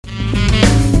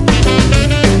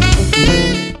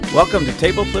Welcome to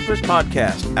Table Flippers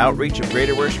Podcast, outreach of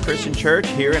Greater Worship Christian Church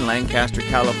here in Lancaster,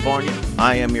 California.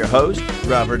 I am your host,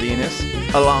 Robert Enos,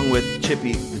 along with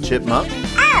Chippy the Chipmunk.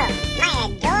 Oh, my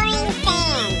adoring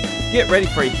fans. Get ready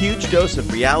for a huge dose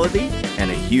of reality and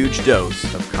a huge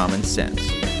dose of common sense.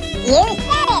 You said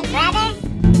it, brother.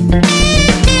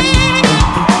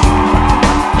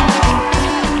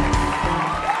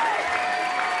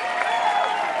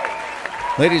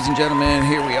 Ladies and gentlemen,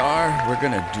 here we are. We're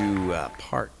going to do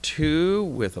part 2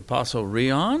 with Apostle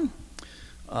Riaan.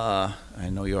 I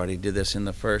know you already did this in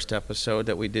the first episode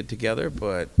that we did together,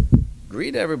 but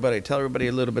greet everybody. Tell everybody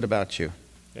a little bit about you.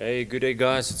 Hey, good day,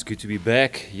 guys. It's good to be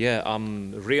back. Yeah,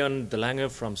 I'm Riaan Delange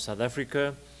from South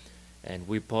Africa, and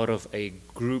we're part of a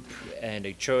group and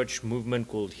a church movement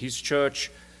called His Church,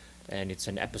 and it's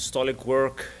an apostolic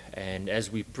work. And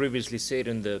as we previously said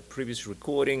in the previous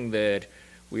recording, that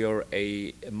we are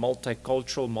a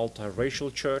multicultural,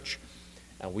 multiracial church,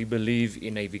 and we believe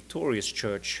in a victorious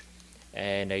church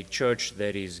and a church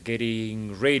that is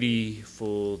getting ready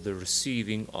for the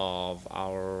receiving of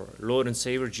our Lord and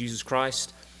Savior, Jesus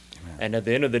Christ. Amen. And at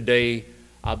the end of the day,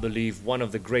 I believe one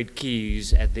of the great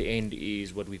keys at the end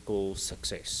is what we call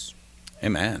success.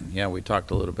 Amen. Yeah, we talked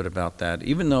a little bit about that.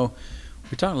 Even though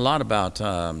we talked a lot about,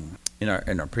 in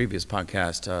our previous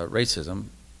podcast, racism,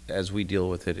 as we deal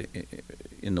with it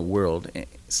in the world,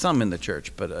 some in the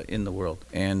church, but in the world.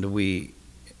 And ladies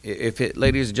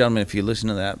and gentlemen, if you listen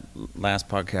to that last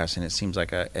podcast and it seems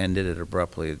like I ended it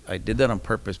abruptly, I did that on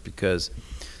purpose because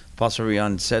Apostle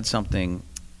Riaan said something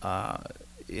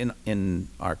in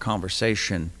our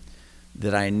conversation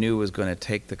that I knew was going to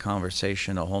take the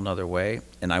conversation a whole nother way.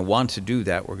 And I want to do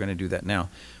that. We're going to do that now.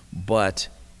 But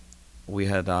we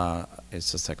had,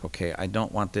 it's just like, okay, I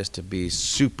don't want this to be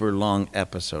super long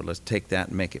episode. Let's take that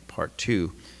and make it part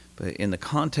 2. But in the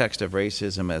context of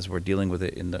racism, as we're dealing with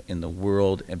it in the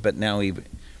world, but now even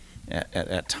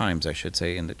at times, I should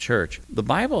say, in the church, the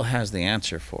Bible has the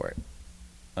answer for it.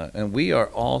 And we are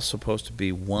all supposed to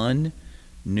be one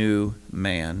new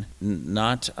man.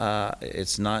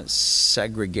 It's not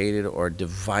segregated or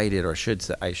divided, or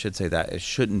I should say that it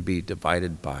shouldn't be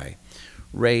divided by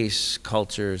race,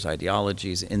 cultures,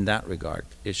 ideologies. In that regard,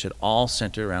 it should all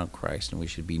center around Christ, and we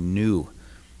should be new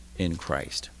in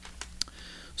Christ.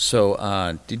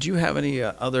 So did you have any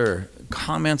other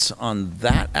comments on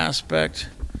that aspect,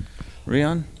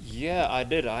 Riaan? Yeah, I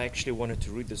did. I actually wanted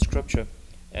to read the scripture,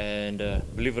 and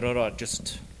believe it or not,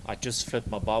 I just flipped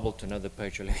my Bible to another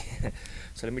page.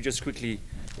 So let me just quickly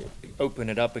open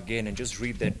it up again and just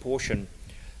read that portion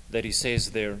that he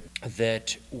says there,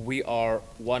 that we are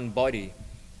one body.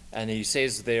 And he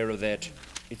says there that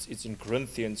it's in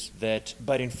Corinthians that,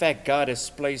 but in fact God has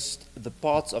placed the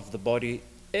parts of the body,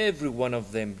 every one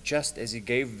of them, just as he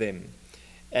gave them.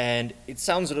 And it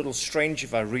sounds a little strange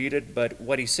if I read it, but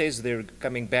what he says there,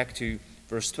 coming back to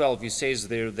verse 12, he says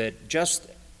there that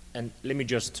and let me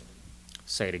just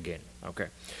say it again, okay?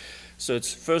 So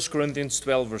it's 1 Corinthians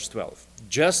 12, verse 12.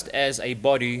 Just as a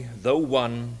body, though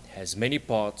one, has many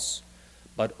parts,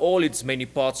 but all its many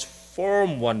parts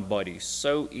form one body,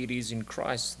 so it is in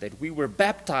Christ that we were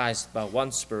baptized by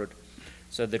one Spirit,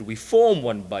 so that we form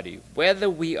one body, whether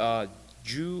we are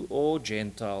Jew or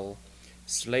Gentile,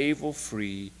 slave or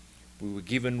free, we were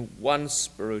given one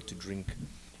Spirit to drink.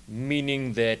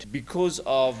 Meaning that because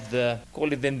of the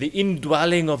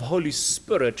indwelling of Holy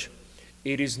Spirit,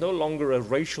 it is no longer a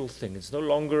racial thing. It's no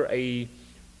longer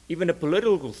even a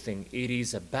political thing. It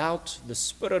is about the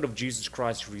Spirit of Jesus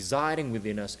Christ residing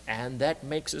within us, and that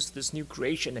makes us this new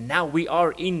creation. And now we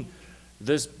are in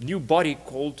this new body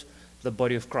called the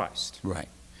body of Christ. Right.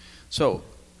 So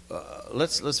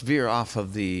let's veer off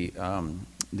of the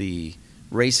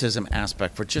racism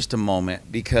aspect for just a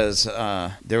moment, because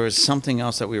there was something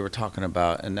else that we were talking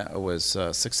about, and that was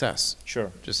success.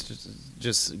 Sure.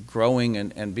 Just growing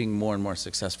and being more and more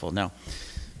successful. Now,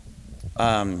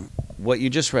 what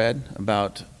you just read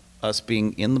about us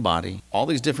being in the body, all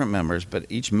these different members, but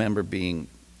each member being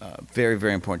very,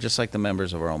 very important, just like the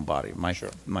members of our own body.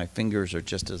 My fingers are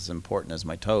just as important as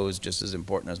my toes, just as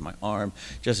important as my arm,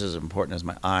 just as important as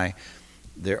my eye.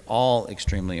 They're all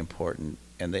extremely important,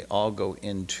 and they all go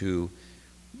into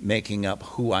making up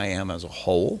who I am as a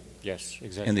whole. Yes,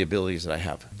 exactly. And the abilities that I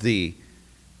have. The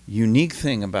unique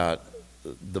thing about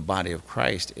the body of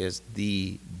Christ is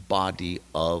the body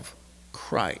of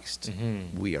Christ.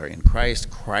 Mm-hmm. We are in Christ.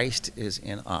 Christ is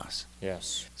in us.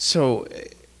 Yes. So,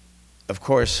 of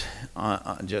course,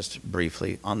 just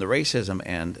briefly, on the racism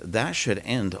end, that should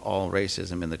end all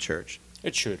racism in the church.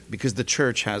 It should. Because the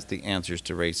church has the answers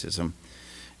to racism,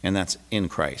 and that's in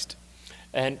Christ.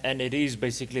 And it is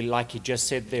basically like he just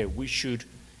said there, we should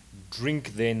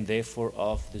drink then, therefore,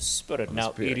 of the Spirit. Of the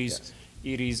Now, Spirit,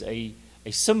 it is a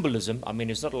symbolism. I mean,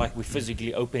 it's not like we're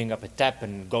physically opening up a tap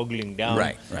and goggling down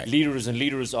Right. liters and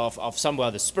liters of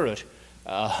somewhere the Spirit.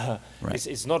 Right.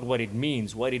 It's not what it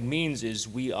means. What it means is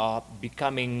we are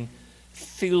becoming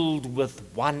filled with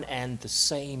one and the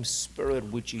same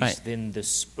Spirit, which is Right. then the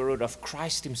Spirit of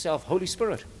Christ Himself, Holy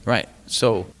Spirit. Right.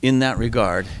 So in that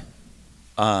regard,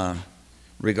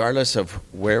 regardless of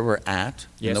where we're at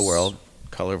in the Yes. world,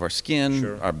 color of our skin,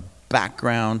 Sure. our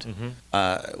background,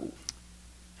 Mm-hmm.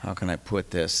 how can I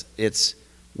put this? It's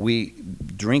we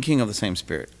drinking of the same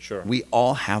Spirit. Sure. We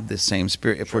all have the same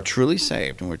Spirit. If Sure. we're truly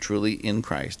saved and we're truly in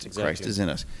Christ, Exactly. Christ is in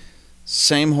us.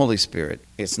 Same Holy Spirit.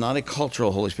 It's not a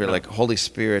cultural Holy Spirit No. like Holy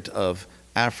Spirit of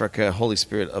Africa, Holy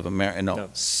Spirit of America. No, No.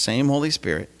 same Holy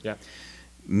Spirit. Yeah.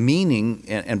 Meaning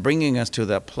and bringing us to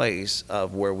that place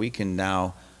of where we can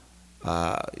now,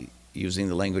 using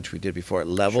the language we did before,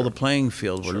 level Sure. the playing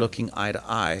field. We're Sure. looking eye to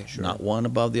eye, Sure. not one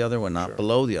above the other, we're not Sure.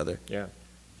 below the other. Yeah.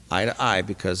 Eye to eye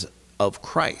because of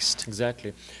Christ.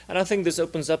 Exactly. And I think this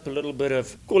opens up a little bit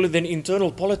of, call it an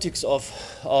internal politics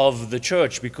of the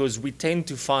church, because we tend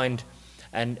to find,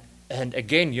 and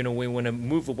again, you know, we want to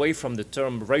move away from the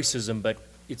term racism, but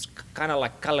it's kind of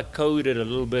like color-coded a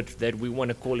little bit that we want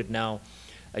to call it now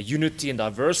a unity and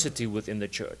diversity within the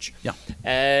church. Yeah.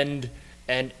 And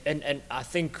I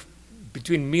think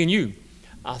between me and you,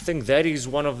 I think that is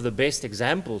one of the best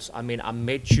examples. I mean, I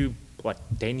met you,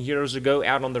 10 years ago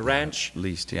out on the ranch? At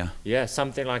least, yeah. Yeah,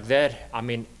 something like that. I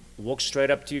mean, walked straight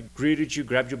up to you, greeted you,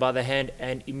 grabbed you by the hand,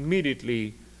 and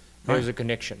immediately there was a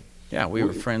connection. Yeah, we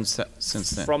were friends since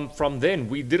then. From then,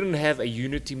 we didn't have a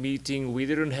unity meeting. We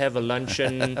didn't have a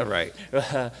luncheon. Right.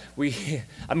 We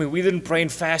didn't pray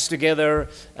and fast together.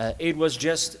 It was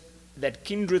just that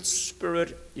kindred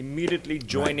spirit immediately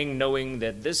joining, knowing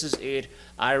that this is it.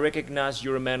 I recognize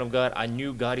you're a man of God. I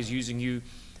knew God is using you.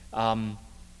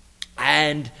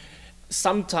 And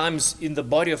sometimes in the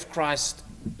body of Christ,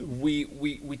 we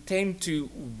tend to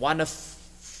want to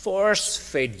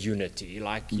force-fed unity.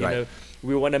 Like, you Right. know,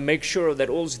 we want to make sure that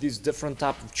all these different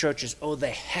type of churches,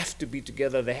 they have to be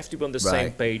together. They have to be on the same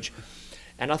Right. page.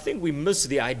 And I think we miss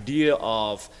the idea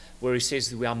of where he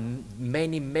says we are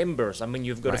many members. I mean,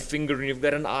 you've got Right. a finger and you've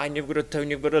got an eye and you've got a toe and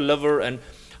you've got a liver. And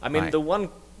I mean, Right. the one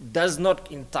does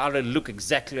not entirely look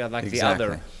exactly like the Exactly.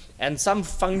 other. And some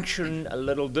function a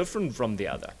little different from the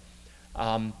other.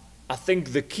 I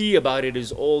think the key about it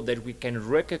is all that we can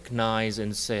recognize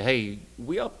and say, hey,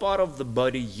 we are part of the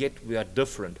body, yet we are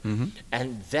different. Mm-hmm.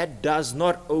 And that does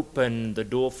not open the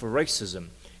door for racism.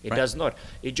 It Right. does not.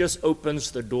 It just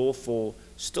opens the door for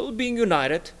still being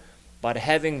united, but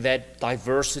having that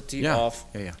diversity Yeah. of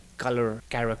Yeah. color,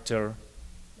 character,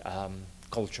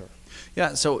 culture.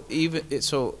 Yeah, so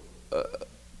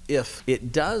if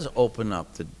it does open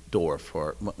up the door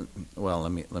for, well,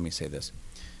 let me say this.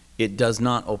 It does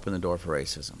not open the door for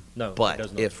racism. No, it But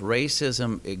does not. if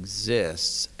racism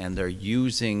exists and they're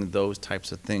using those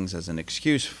types of things as an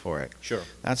excuse for it, Sure.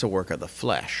 that's a work of the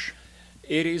flesh.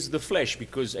 It is the flesh,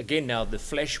 because again now the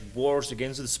flesh wars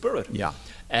against the spirit. Yeah.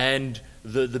 And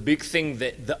the big thing,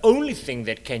 the only thing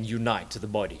that can unite the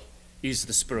body is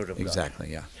the Spirit of God.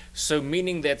 Exactly, yeah. So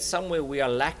meaning that somewhere we are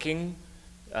lacking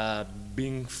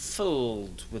being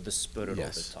filled with the Spirit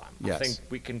Yes. all the time. Yes. I think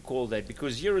we can call that,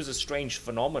 because here is a strange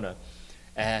phenomena,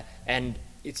 and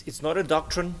it's not a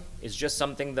doctrine. It's just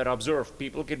something that I observe.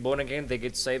 People get born again, they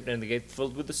get saved, and they get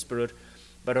filled with the Spirit.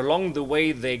 But along the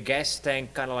way, their gas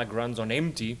tank kind of like runs on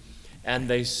empty, and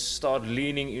they start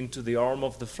leaning into the arm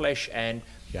of the flesh, and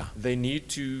Yeah. they need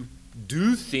to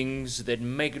do things that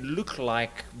make it look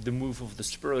like the move of the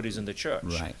Spirit is in the church.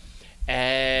 Right.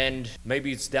 And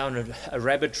maybe it's down a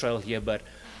rabbit trail here, but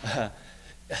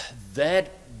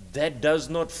that does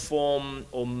not form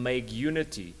or make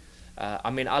unity.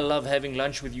 I mean, I love having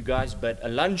lunch with you guys, but a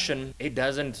luncheon, it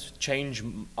doesn't change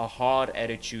a hard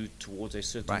attitude towards a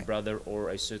certain Right. brother or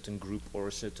a certain group or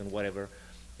a certain whatever,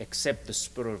 except the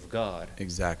Spirit of God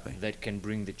Exactly. that can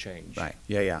bring the change. Right.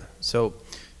 Yeah, yeah. So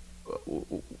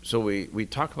we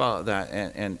talk about that,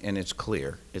 and it's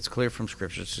clear. It's clear from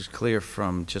Scripture. It's just clear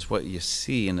from just what you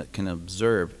see and can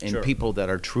observe in Sure. people that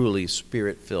are truly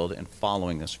Spirit-filled and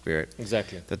following the Spirit.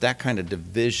 Exactly. That kind of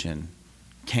division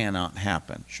cannot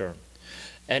happen. Sure.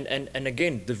 And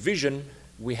again, division,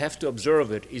 we have to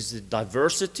observe it. Is it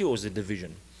diversity or is it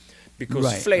division? Because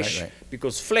Right.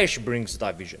 because flesh brings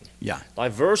division. Yeah.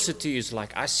 Diversity is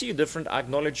like, I see you different, I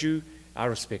acknowledge you, I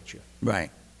respect you.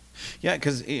 Right. Yeah,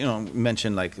 because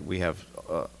mentioned like we have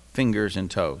fingers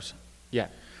and toes. Yeah.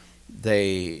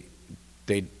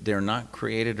 They're not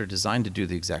created or designed to do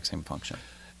the exact same function.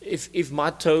 If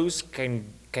my toes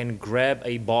can grab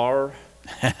a bar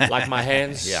like my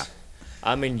hands, Yeah.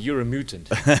 I mean, you're a mutant.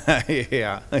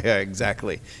 Yeah,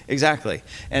 exactly.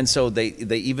 And so they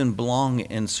even belong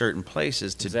in certain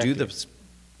places to do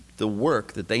the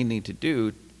work that they need to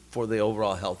do for the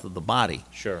overall health of the body.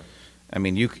 Sure. I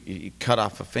mean, you cut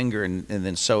off a finger and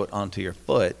then sew it onto your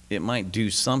foot. It might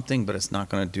do something, but it's not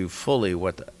going to do fully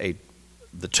what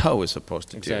the toe is supposed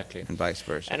to do, and vice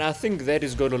versa. And I think that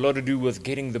has got a lot to do with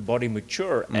getting the body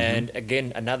mature. And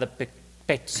again, another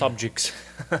pet subject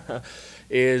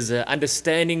is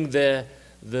understanding the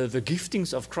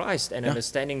giftings of Christ and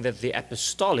understanding that the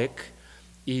apostolic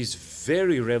is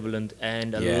very relevant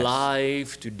and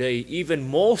alive today, even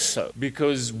more so,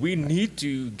 because we need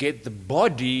to get the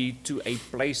body to a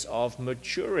place of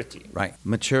maturity. Right,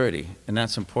 maturity, and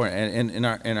that's important. And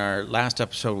in our last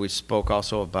episode, we spoke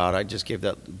also about. I just gave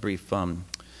that brief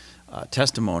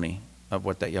testimony of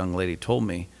what that young lady told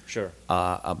me. Sure.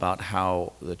 About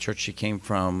how the church she came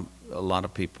from, a lot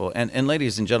of people, and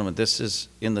ladies and gentlemen, this is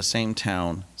in the same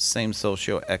town, same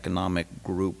socioeconomic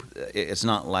group. It's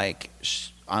not like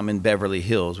I'm in Beverly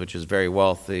Hills, which is very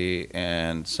wealthy,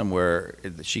 and somewhere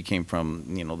she came from,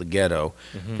 the ghetto,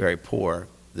 very poor.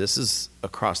 This is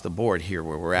across the board here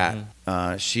where we're at.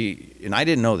 And I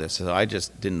didn't know this, so I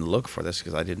just didn't look for this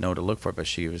because I didn't know to look for, but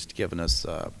she was giving us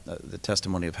the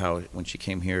testimony of how when she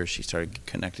came here, she started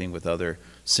connecting with other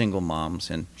single moms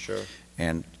and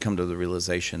come to the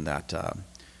realization that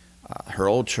her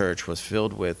old church was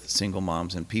filled with single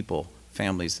moms and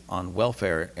families on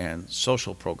welfare and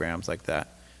social programs like that.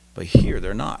 But here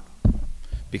they're not,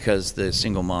 because the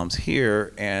single moms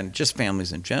here and just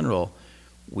families in general,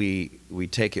 we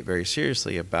take it very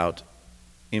seriously about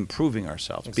improving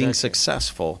ourselves, being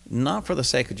successful, not for the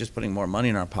sake of just putting more money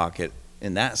in our pocket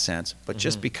in that sense, but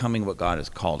just becoming what God has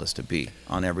called us to be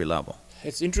on every level.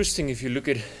 It's interesting if you look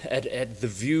at the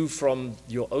view from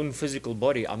your own physical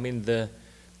body. I mean, the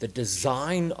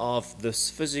design of this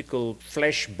physical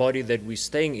flesh body that we're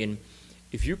staying in,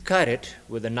 if you cut it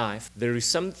with a knife, there is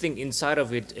something inside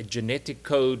of it, a genetic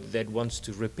code that wants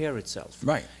to repair itself.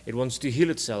 Right. It wants to heal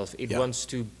itself. It wants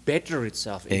to better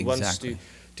itself. It wants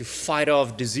to fight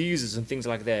off diseases and things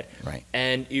like that. Right.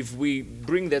 And if we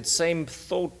bring that same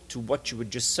thought to what you were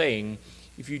just saying,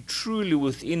 if you're truly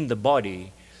within the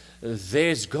body,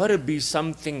 there's got to be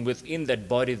something within that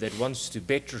body that wants to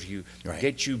better you,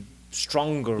 get you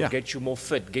stronger, get you more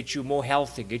fit, get you more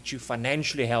healthy, get you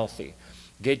financially healthy,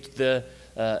 get the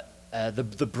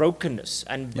brokenness.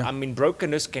 And I mean,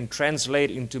 brokenness can translate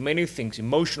into many things: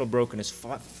 emotional brokenness,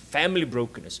 family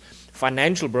brokenness,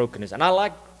 financial brokenness. And I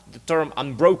like the term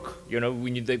 "I'm broke."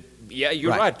 When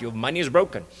you're right. Your money is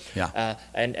broken.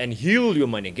 And heal your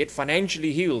money. Get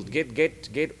financially healed.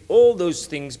 Get all those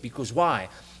things, because why?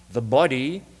 The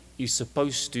body is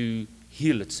supposed to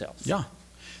heal itself. Yeah.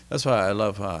 That's why I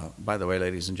love, by the way,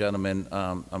 ladies and gentlemen,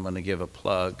 I'm going to give a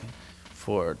plug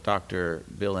for Dr.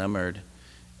 Bill Emmerd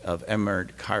of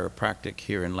Emmerd Chiropractic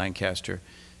here in Lancaster.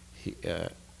 Is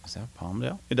that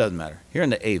Palmdale? It doesn't matter. Here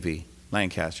in the AV,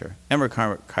 Lancaster, Emmerd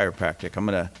Chiropractic, I'm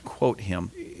going to quote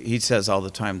him. He says all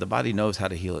the time, the body knows how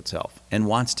to heal itself and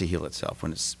wants to heal itself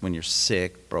when you're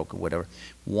sick, broken, whatever,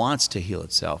 wants to heal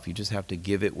itself. You just have to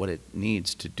give it what it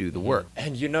needs to do the work.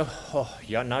 And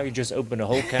now you just open a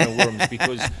whole can of worms,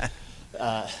 because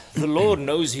the Lord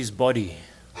knows his body.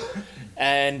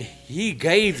 And he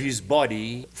gave his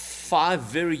body 5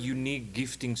 very unique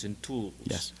giftings and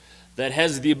tools that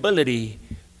has the ability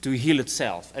to heal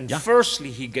itself. And firstly,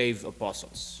 he gave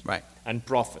apostles and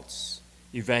prophets,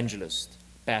 evangelists,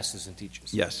 pastors and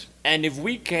teachers. Yes. And if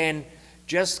we can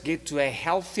just get to a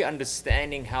healthy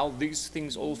understanding how these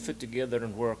things all fit together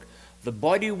and work, the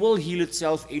body will heal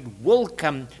itself. It will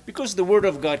come, because the Word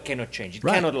of God cannot change. It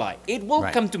cannot lie. It will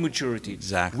come to maturity.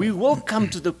 Exactly. We will come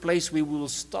to the place where we will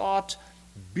start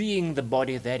being the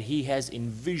body that he has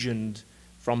envisioned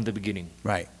from the beginning.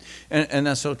 Right. And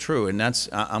that's so true. And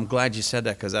I'm glad you said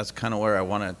that, because that's kind of where I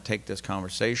want to take this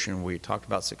conversation. We talked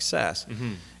about success.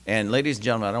 And ladies and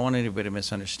gentlemen, I don't want anybody to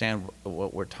misunderstand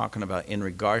what we're talking about in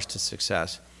regards to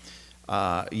success.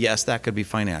 Yes, that could be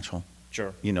financial.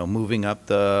 Sure. Moving up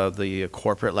the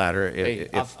corporate ladder.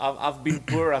 I've been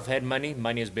poor, I've had money.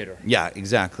 Money is better. Yeah,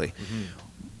 exactly.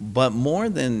 But more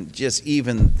than just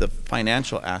even the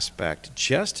financial aspect,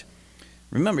 just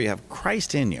remember you have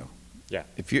Christ in you. Yeah.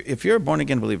 If you're a born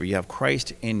again believer, you have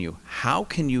Christ in you. How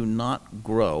can you not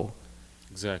grow?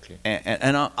 Exactly.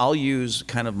 And I'll use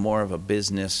kind of more of a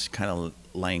business kind of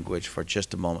language for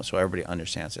just a moment so everybody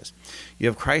understands this. You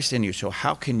have Christ in you, so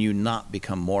how can you not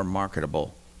become more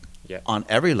marketable on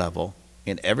every level,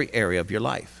 in every area of your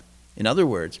life? In other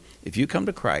words, if you come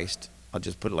to Christ I'll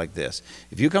just put it like this.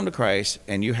 If you come to Christ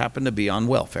and you happen to be on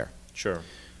welfare, Sure.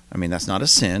 I mean, that's not a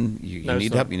sin. You No, it's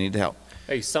need not. help. You need help.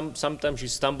 Hey, sometimes you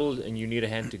stumble and you need a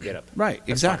hand to get up. Right, That's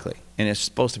exactly. And it's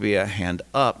supposed to be a hand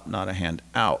up, not a hand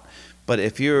out. But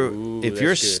if you're Ooh, if that's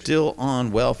you're good. still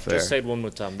on welfare, Just say it one more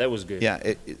time. That was good.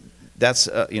 yeah, that's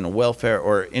welfare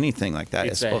or anything like that.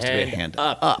 It's It's supposed to be a hand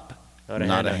up, not a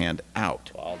not hand a out. hand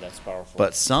out. Wow, that's powerful.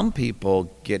 But some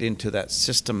people get into that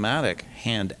systematic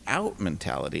hand out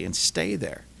mentality and stay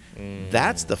there.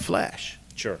 That's the flesh.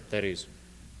 Sure, that is.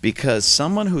 Because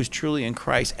someone who's truly in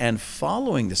Christ and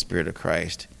following the Spirit of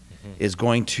Christ is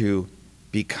going to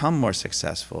become more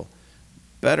successful,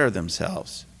 better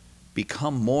themselves,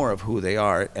 become more of who they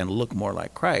are, and look more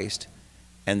like Christ.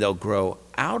 And they'll grow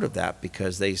out of that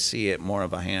because they see it more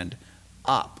of a hand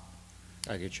up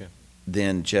I get you.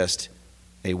 than just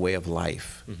a way of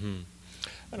life.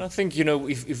 And I think,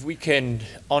 if we can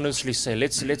honestly say,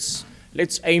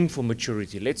 let's aim for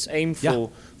maturity. Let's aim for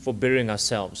bettering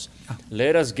ourselves.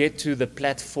 Let us get to the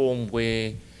platform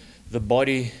where the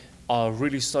body are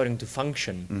really starting to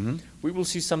function. We will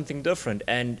see something different.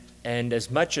 And as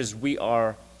much as we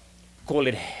are, call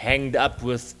it, hanged up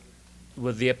with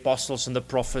the apostles and the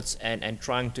prophets and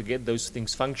trying to get those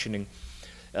things functioning,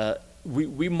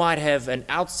 we might have an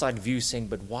outside view saying,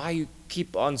 but why you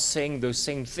keep on saying those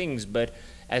same things? But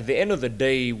at the end of the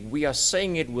day, we are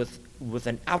saying it with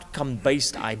an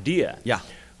outcome-based idea. Yeah.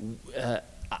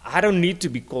 I don't need to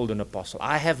be called an apostle.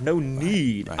 I have no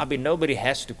need. right. I mean, nobody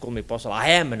has to call me apostle. I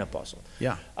am an apostle.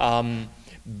 Yeah.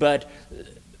 But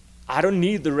I don't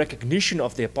need the recognition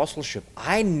of the apostleship.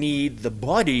 I need the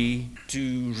body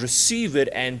to receive it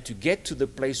and to get to the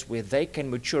place where they can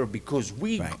mature, because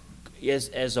we, Right.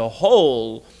 as a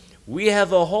whole, we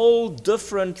have a whole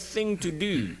different thing to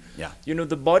do. Yeah.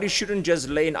 The body shouldn't just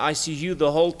lay in ICU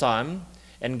the whole time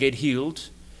and get healed.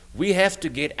 We have to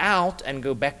get out and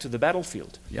go back to the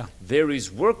battlefield. Yeah. There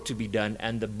is work to be done,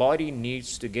 and the body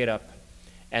needs to get up.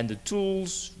 And the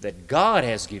tools that God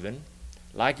has given,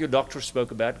 like your doctor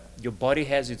spoke about, your body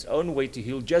has its own way to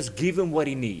heal. Just give him what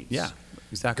he needs. Yeah,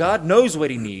 exactly. God knows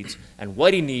what he needs, and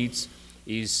what he needs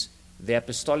is the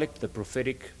apostolic, the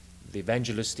prophetic, the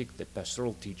evangelistic, the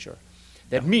pastoral teacher.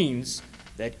 That means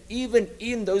that even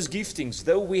in those giftings,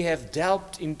 though we have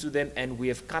delved into them and we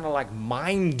have kind of like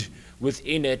mined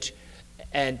within it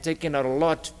and taken out a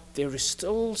lot, there is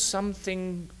still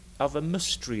something of a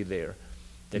mystery there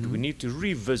that we need to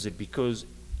revisit, because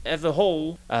as a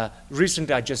whole,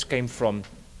 recently I just came from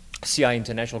CI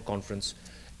International Conference,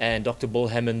 and Dr. Bill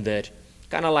Hammond that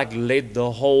kind of like led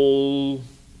the whole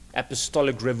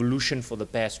apostolic revolution for the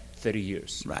past 30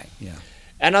 years. Right, yeah.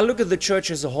 And I look at the church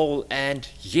as a whole, and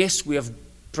yes, we have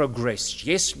progressed.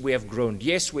 Yes, we have grown.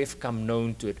 Yes, we have come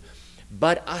known to it.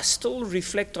 But I still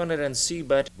reflect on it and see,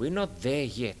 but we're not there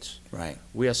yet. Right.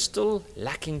 We are still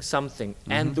lacking something.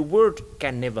 And the word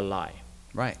can never lie.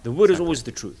 Right. The word is always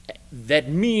the truth. That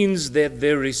means that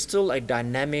there is still a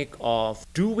dynamic of,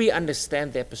 do we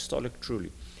understand the apostolic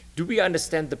truly? Do we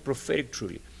understand the prophetic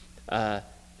truly?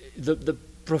 The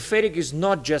prophetic is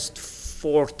not just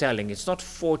foretelling. It's not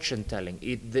fortune telling.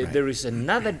 There is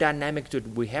another dynamic to it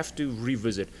we have to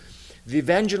revisit. The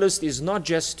evangelist is not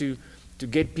just to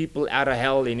get people out of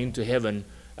hell and into heaven,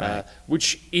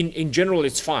 which in general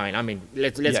it's fine. I mean,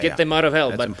 let's get them out of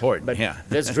hell. That's important. But yeah.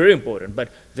 that's very important. But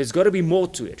there's got to be more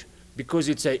to it, because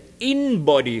it's an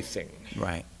in-body thing.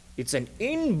 Right. It's an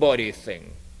in-body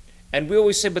thing. And we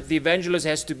always say, but the evangelist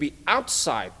has to be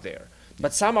outside there.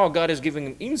 But somehow God is giving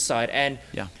him inside. And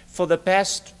Yeah. for the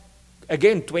past,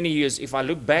 again, 20 years, if I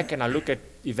look back and I look at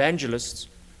evangelists,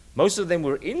 most of them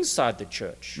were inside the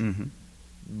church.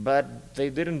 But they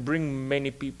didn't bring many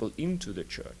people into the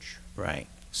church. Right.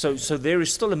 So there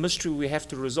is still a mystery we have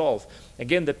to resolve.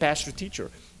 Again, the pastor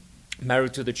teacher,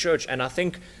 married to the church. And I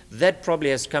think that probably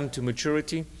has come to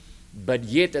maturity, but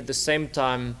yet at the same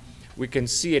time, we can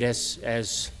see it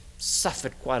has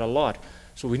suffered quite a lot.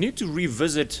 So we need to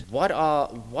revisit what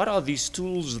are these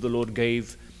tools the Lord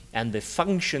gave and the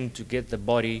function to get the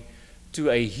body to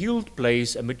a healed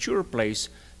place, a mature place,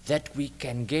 that we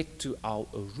can get to our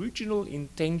original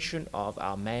intention of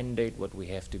our mandate, what we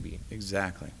have to be.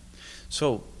 Exactly.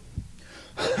 So,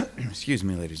 excuse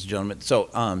me, ladies and gentlemen. So,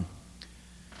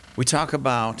 we talk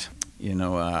about,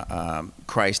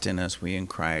 Christ in us, we in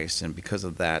Christ, and because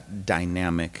of that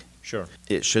dynamic, Sure.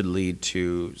 it should lead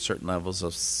to certain levels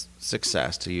of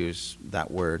success, to use that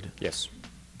word, Yes.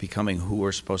 becoming who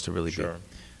we're supposed to really Sure. be.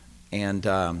 And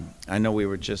I know we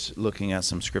were just looking at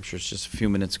some scriptures just a few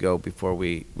minutes ago before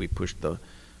we pushed the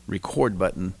record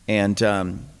button. And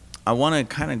I want to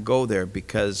kind of go there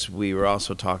because we were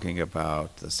also talking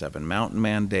about the 7 Mountain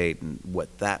Mandate and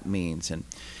what that means.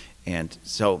 And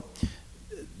so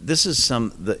this is some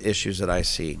of the issues that I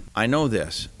see. I know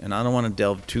this, and I don't want to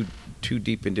delve too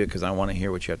deep into it because I want to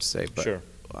hear what you have to say. But Sure.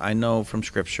 I know from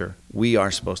Scripture we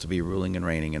are supposed to be ruling and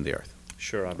reigning in the earth.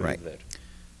 Sure, I believe Right. that.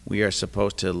 We are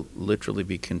supposed to literally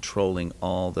be controlling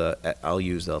all the, I'll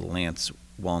use the Lance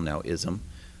Wallnau-ism,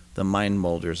 the mind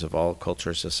molders of all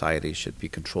culture society should be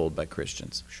controlled by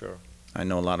Christians. Sure. I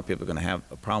know a lot of people are going to have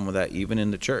a problem with that even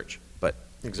in the church, but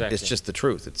Exactly. it's just the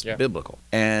truth. It's Yeah. biblical.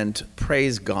 And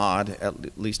praise God,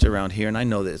 at least around here, and I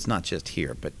know that it's not just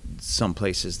here, but some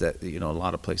places that, a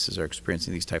lot of places are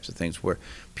experiencing these types of things where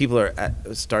people are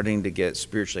starting to get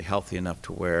spiritually healthy enough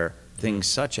to where things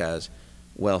such as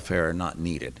welfare are not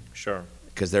needed Sure.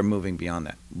 because they're moving beyond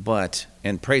that.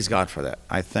 And praise God for that.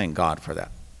 I thank God for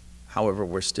that. However,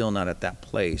 we're still not at that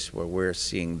place where we're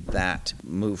seeing that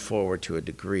move forward to a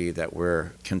degree that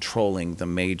we're controlling the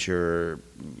major,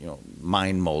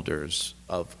 mind molders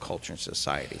of culture and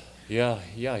society. Yeah.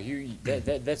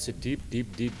 That's a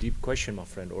deep question, my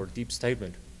friend, or deep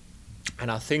statement.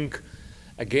 And I think,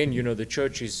 again, the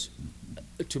church is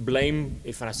to blame.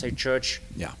 If I say church,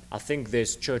 Yeah. I think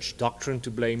there's church doctrine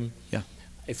to blame. Yeah.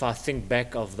 If I think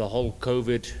back of the whole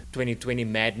COVID 2020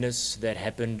 madness that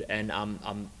happened, and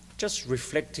I'm just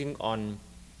reflecting on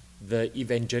the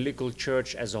evangelical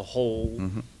church as a whole,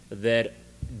 that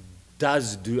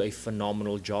does do a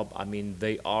phenomenal job. I mean,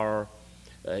 they are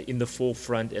in the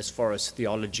forefront as far as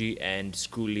theology and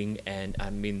schooling, and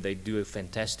I mean, they do a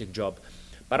fantastic job.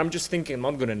 But I'm just thinking, I'm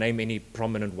not going to name any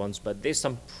prominent ones, but there's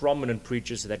some prominent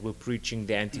preachers that were preaching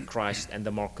the Antichrist and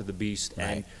the mark of the beast.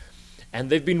 Right. And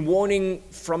they've been warning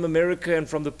from America and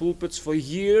from the pulpits for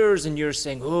years and years,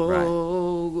 saying,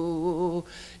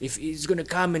 if he's going to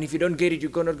come, and if you don't get it,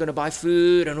 you're not going to buy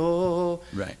food, and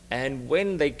Right. And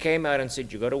when they came out and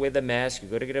said, you got to wear the mask, you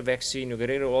got to get a vaccine, you got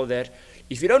to get all that,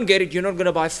 if you don't get it, you're not going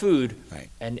to buy food. Right.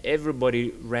 And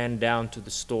everybody ran down to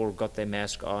the store, got their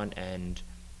mask on, and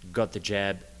got the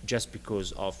jab just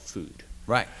because of food.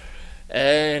 Right.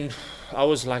 And I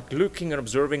was like looking and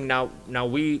observing. Now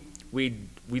we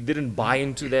didn't buy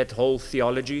into that whole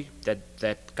theology,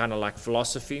 that kind of like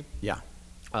philosophy. Yeah.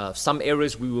 Some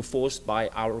areas we were forced by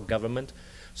our government,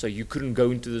 so you couldn't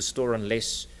go into the store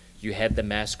unless you had the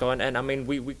mask on. And I mean,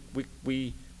 we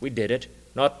did it,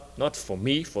 not for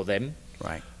me, for them.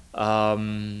 Right.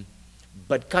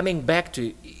 But coming back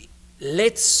to,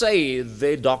 let's say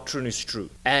their doctrine is true,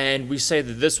 and we say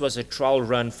that this was a trial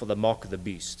run for the mark of the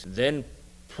beast. Then,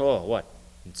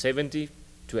 70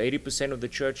 to 80% of the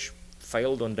church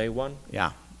failed on day one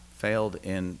Yeah. Failed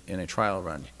in a trial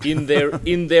run. in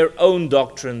their own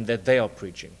doctrine that they are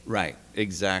preaching. Right,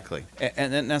 exactly.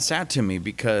 And that's sad to me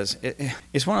because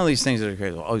it's one of these things that are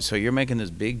crazy. Oh, so you're making this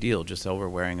big deal just over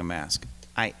wearing a mask.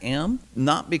 I am,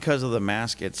 not because of the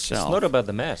mask itself. It's not about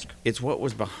the mask. It's what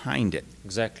was behind it.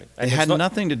 Exactly. It had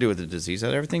nothing to do with the disease. It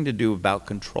had everything to do about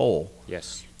control.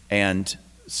 Yes. And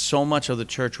so much of the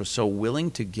church was so willing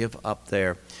to give up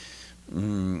their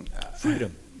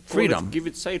Freedom.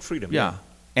 Say it freedom. Yeah.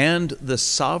 And the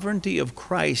sovereignty of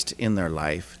Christ in their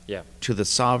life Yeah. to the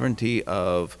sovereignty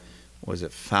of, was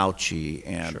it Fauci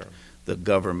and Sure. the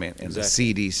government and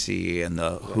Exactly. the CDC and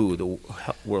the WHO, the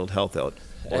World Health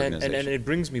Organization. And it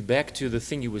brings me back to the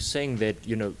thing you were saying that,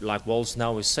 like Walls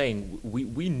now is saying,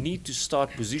 we need to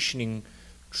start positioning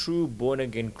true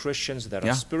born-again Christians that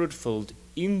Yeah. are spirit-filled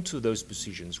into those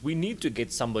positions. We need to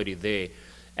get somebody there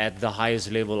at the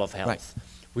highest level of health. Right.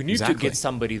 We need to Exactly. get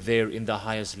somebody there in the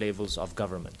highest levels of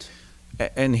government.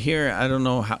 And here, I don't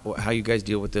know how you guys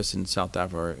deal with this in South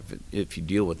Africa, or if you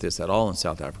deal with this at all in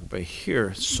South Africa, but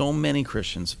here, so many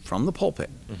Christians from the pulpit,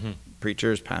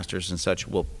 preachers, pastors, and such,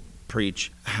 will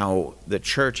preach how the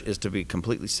church is to be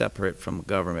completely separate from the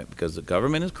government because the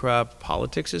government is corrupt,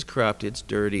 politics is corrupt, it's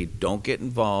dirty, don't get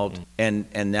involved. And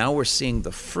now we're seeing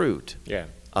the fruit Yeah.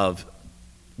 of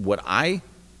what I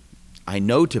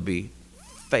know to be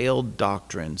failed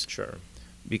doctrines. Sure.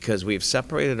 Because we've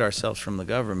separated ourselves from the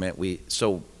government,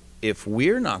 so if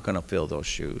we're not going to fill those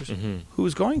shoes,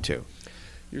 who's going to?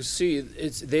 You see,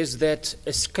 there's that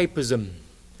escapism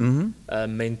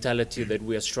mentality that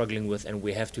we are struggling with, and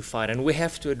we have to fight, and we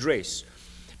have to address,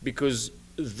 because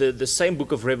the same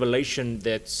book of Revelation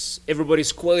that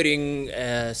everybody's quoting,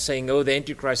 saying, "Oh, the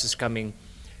Antichrist is coming,"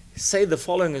 say the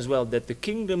following as well: that the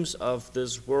kingdoms of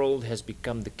this world has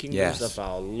become the kingdoms Yes. of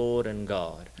our Lord and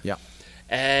God. Yeah.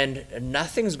 And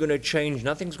nothing's going to change,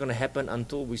 nothing's going to happen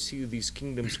until we see these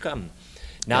kingdoms come.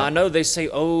 Now, I know they say,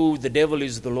 oh, the devil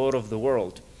is the Lord of the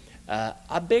world.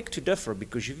 I beg to differ,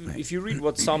 because if you read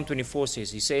what Psalm 24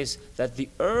 says, he says that the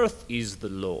earth is the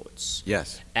Lord's.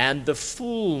 Yes. And the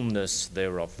fullness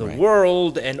thereof, the Right.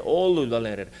 world and all who dwell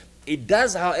in it. It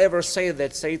does, however, say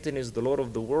that Satan is the Lord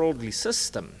of the worldly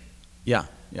system. Yeah.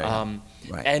 Yeah.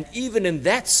 Right. And even in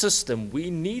that system, we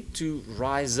need to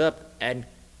rise up and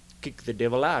kick the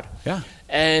devil out. Yeah.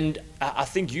 And I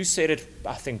think you said it,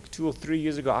 I think 2 or 3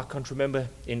 years ago, I can't remember,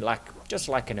 in just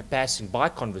like in a passing by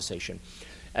conversation.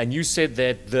 And you said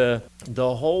that the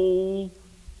whole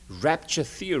rapture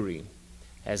theory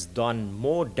has done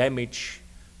more damage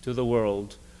to the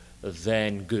world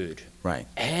than good. Right.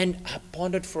 And I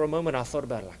pondered for a moment. I thought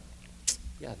about it, like,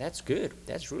 yeah, that's good.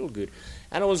 That's real good.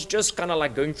 And I was just kind of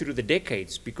like going through the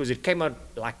decades, because it came out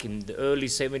like in the early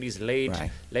 70s, late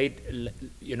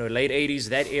 80s,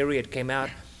 that area it came out.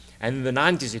 And in the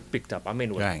 90s it picked up. I mean,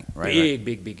 it was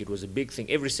big. It was a big thing.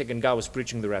 Every second guy was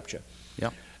preaching the rapture.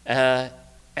 Yep.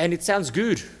 And it sounds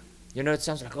good. It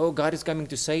sounds like, oh, God is coming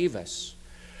to save us.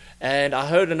 And I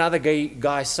heard another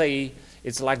guy say,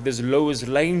 it's like this Lois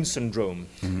Lane syndrome.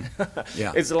 Mm-hmm.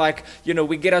 Yeah. It's like,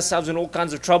 we get ourselves in all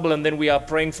kinds of trouble, and then we are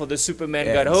praying for the Superman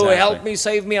God. Exactly. Oh, help me,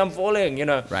 save me, I'm falling,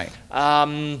 Right.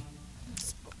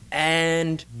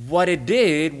 And what it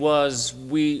did was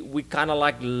we kind of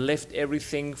like left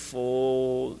everything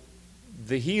for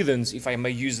the heathens, if I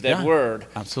may use that word.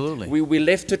 Absolutely. We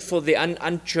left it for the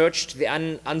unchurched, the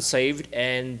unsaved,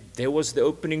 and there was the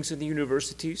openings in the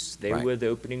universities. There were the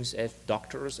openings at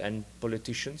doctors and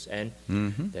politicians, and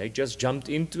they just jumped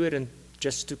into it and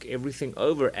just took everything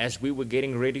over as we were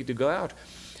getting ready to go out.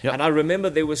 Yep. And I remember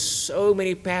there were so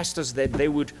many pastors that they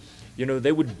would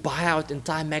buy out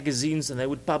entire magazines, and they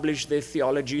would publish their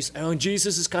theologies. Oh,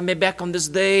 Jesus is coming back on this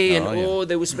day, and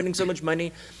they were spending so much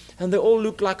money. And they all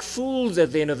looked like fools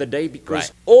at the end of the day,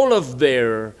 because all of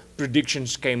their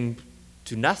predictions came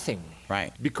to nothing.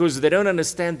 Right. Because they don't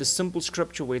understand the simple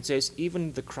scripture where it says,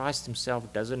 even the Christ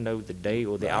himself doesn't know the day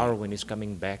or the hour when he's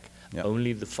coming back. Yep.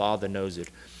 Only the Father knows it.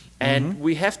 And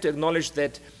we have to acknowledge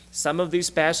that some of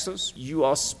these pastors, they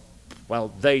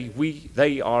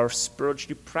are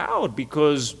spiritually proud,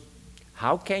 because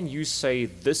how can you say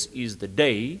this is the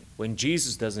day when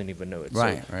Jesus doesn't even know it?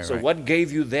 So what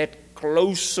gave you that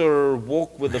closer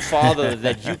walk with the Father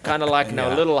that you kind of like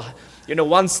now a little,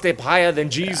 one step higher than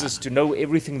Jesus to know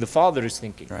everything the Father is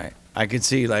thinking? Right. I could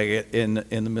see, like, in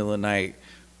the middle of the night,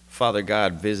 Father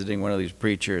God visiting one of these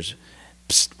preachers.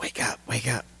 Psst, wake up.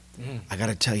 I got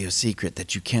to tell you a secret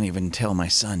that you can't even tell my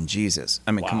son, Jesus.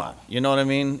 I mean, come on. You know what I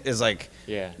mean? It's like,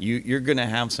 you're going to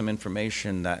have some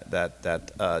information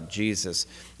that Jesus,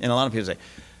 and a lot of people say,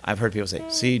 I've heard people say,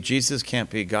 see, Jesus can't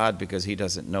be God because he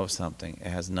doesn't know something. It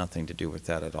has nothing to do with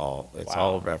that at all. It's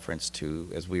all reference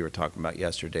to, as we were talking about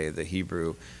yesterday, the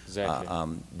Hebrew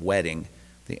wedding,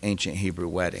 the ancient Hebrew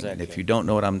wedding. Exactly. And if you don't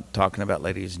know what I'm talking about,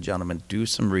 ladies and gentlemen, do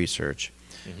some research.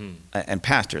 And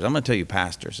pastors, I'm going to tell you,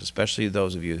 pastors, especially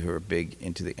those of you who are big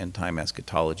into the end time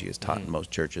eschatology as taught in most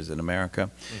churches in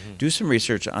America, do some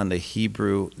research on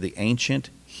the ancient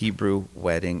Hebrew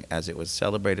wedding as it was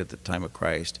celebrated at the time of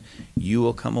Christ. You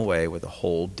will come away with a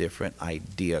whole different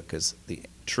idea, because the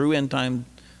true end time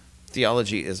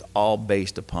theology is all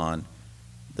based upon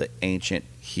the ancient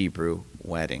Hebrew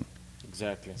wedding.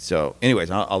 Exactly. So anyways,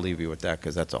 I'll leave you with that,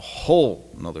 because that's a whole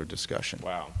nother discussion.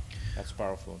 Wow. That's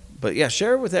powerful. But yeah,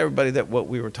 share with everybody that what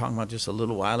we were talking about just a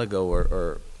little while ago,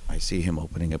 or I see him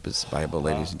opening up his Bible,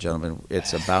 ladies and gentlemen.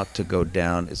 It's about to go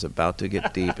down. It's about to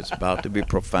get deep. It's about to be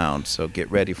profound. So get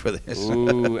ready for this.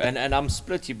 Ooh, and I'm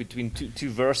split here between two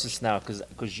verses now,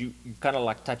 because you kind of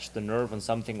like touched the nerve on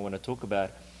something I want to talk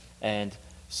about. And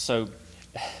so,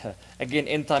 again,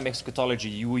 end time eschatology,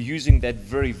 you were using that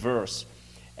very verse.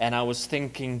 And I was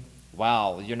thinking,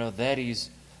 wow,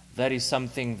 that is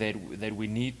something that we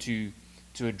need to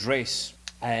address.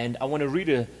 And I want to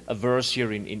read a verse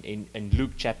here in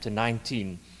Luke chapter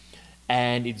 19,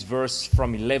 and it's verse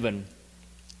from 11.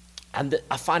 And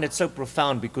I find it so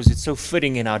profound, because it's so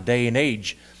fitting in our day and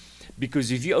age.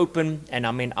 Because if you open, and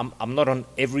I mean, I'm not on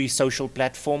every social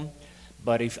platform,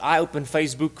 but if I open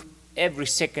Facebook, every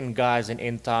second guy is an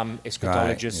end time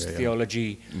eschatologist,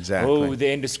 theology. Exactly. Oh, the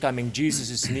end is coming. Jesus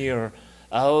is near.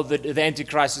 Oh, the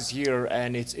Antichrist is here.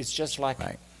 And it's just like,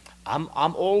 I'm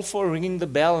all for ringing the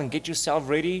bell and get yourself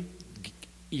ready.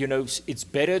 It's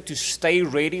better to stay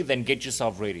ready than get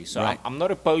yourself ready. So I'm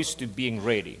not opposed to being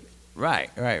ready. Right.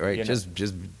 Just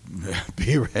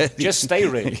be ready. Just stay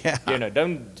ready.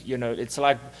 It's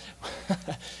like,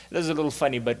 this is a little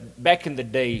funny, but back in the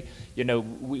day,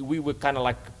 we were kind of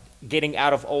like getting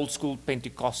out of old school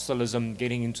Pentecostalism,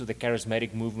 getting into the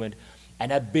charismatic movement.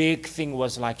 And a big thing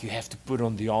was like, you have to put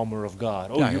on the armor of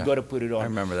God. Oh, Yeah, you yeah. got to put it on. I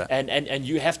remember that. And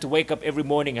you have to wake up every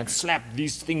morning and slap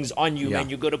these things on you, Yeah. and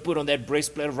you got to put on that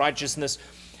breastplate of righteousness.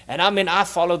 And I mean, I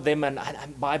followed them, and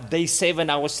by day 7,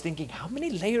 I was thinking, how many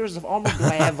layers of armor do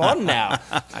I have on now?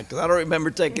 Because I don't remember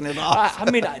taking it off. I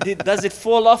mean, does it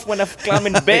fall off when I climb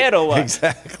in bed or what?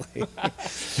 Exactly.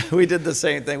 We did the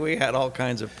same thing. We had all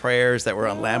kinds of prayers that were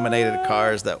on laminated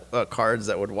cards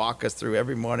that would walk us through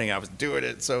every morning. I was doing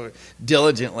it so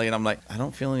diligently, and I'm like, I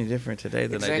don't feel any different today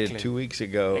than I did 2 weeks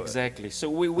ago. Exactly. So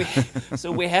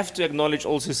we have to acknowledge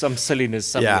also some silliness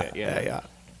somewhere. Yeah.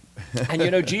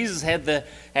 And Jesus had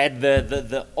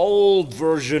the old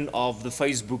version of the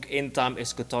Facebook end time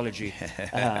eschatology.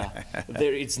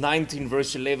 There, it's 19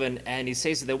 verse 11, and he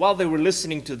says that while they were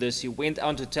listening to this, he went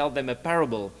on to tell them a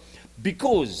parable,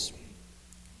 because,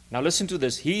 now listen to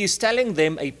this, he is telling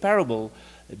them a parable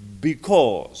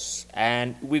because,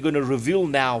 and we're going to reveal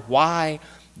now why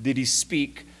did he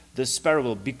speak this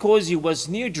parable, because he was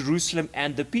near Jerusalem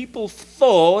and the people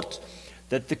thought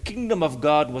that the kingdom of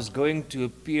God was going to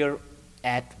appear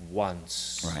at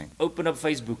once. Right. Open up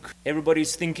Facebook.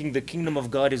 Everybody's thinking the kingdom of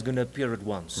God is going to appear at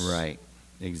once. Right.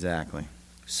 Exactly.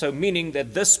 So meaning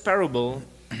that this parable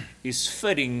is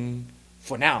fitting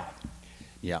for now.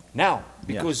 Yeah. Now,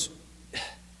 because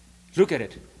look at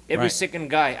it. Every Right. second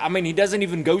guy, I mean, he doesn't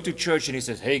even go to church and he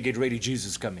says, hey, get ready,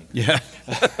 Jesus is coming. Yeah.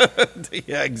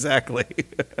 Yeah, exactly.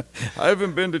 I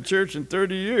haven't been to church in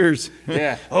 30 years.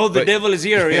 Yeah. Oh, the But- devil is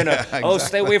here, you know. Yeah, Oh, exactly.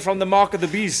 stay away from the mark of the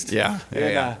beast. Yeah. You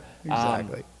know.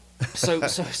 Exactly. So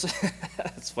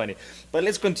that's funny. But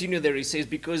let's continue there. He says,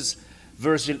 because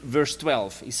verse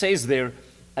 12, he says there,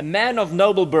 a man of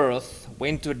noble birth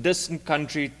went to a distant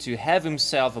country to have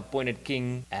himself appointed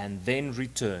king and then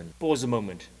return. Pause a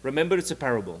moment. Remember, it's a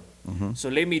parable. So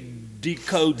let me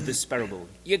decode this parable.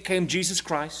 Here came Jesus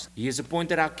Christ. He is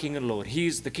appointed our King and Lord. He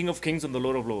is the King of Kings and the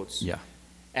Lord of Lords. Yeah.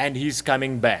 And he's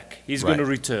coming back. He's Right. going to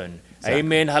return. Exactly.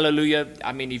 Amen. Hallelujah.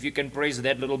 I mean, if you can praise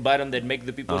that little button that make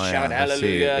the people Oh, shout yeah. Let's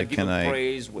see. hallelujah, give Can him I-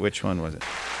 praise. Which one was it?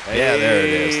 Yeah, there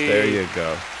it is. There you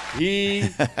go.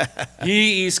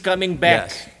 He is coming back.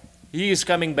 Yes. He is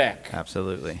coming back.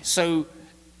 Absolutely. So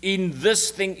in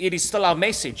this thing, it is still our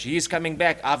message. He is coming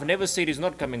back. I've never said he's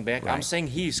not coming back. I'm Right. saying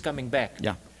he is coming back.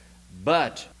 Yeah.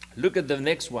 But look at the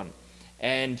next one.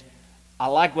 And I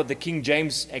like what the King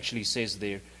James actually says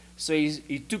there. So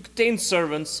he took 10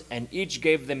 servants and each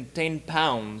gave them 10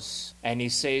 pounds. And he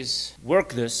says,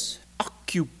 work this,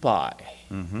 occupy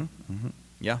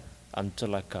Yeah.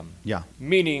 until I come. Yeah.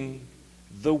 Meaning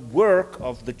the work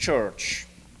of the church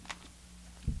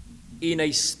in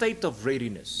a state of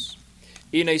readiness,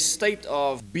 in a state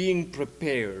of being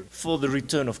prepared for the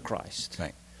return of Christ,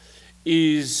 Right.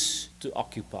 is to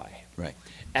occupy. Right.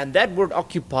 And that word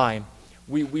occupy,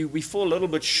 we fall a little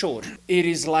bit short. It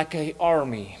is like an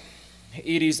army.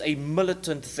 It is a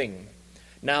militant thing.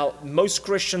 Now, most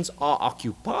Christians are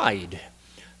occupied.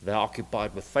 They're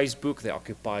occupied with Facebook, they're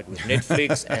occupied with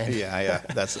Netflix, and Yeah.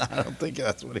 I don't think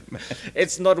that's what he meant.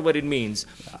 it's not what it means.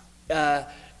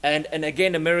 And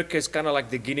again, America is kind of like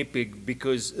the guinea pig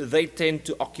because they tend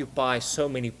to occupy so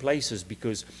many places.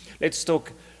 Because let's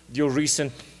talk your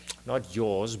recent, not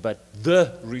yours, but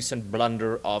the recent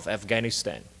blunder of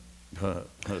Afghanistan.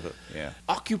 Yeah.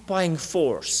 Occupying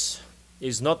force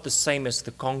is not the same as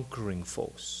the conquering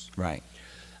force. Right.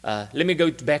 Let me go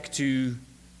back to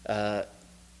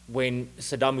when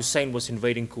Saddam Hussein was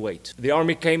invading Kuwait. The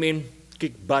army came in,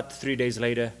 kicked butt. 3 days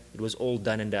later, it was all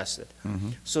done and dusted.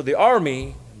 So the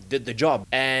army did the job,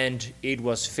 and it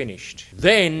was finished.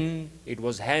 Then it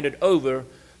was handed over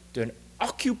to an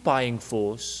occupying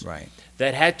force Right.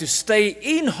 that had to stay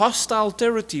in hostile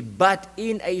territory, but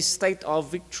in a state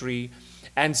of victory,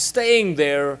 and staying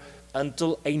there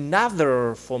until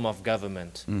another form of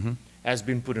government has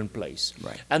been put in place.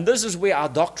 Right. And this is where our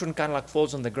doctrine kind of like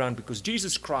falls on the ground, because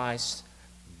Jesus Christ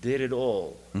did it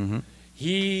all.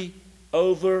 He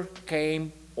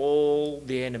overcame all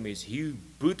the enemies. He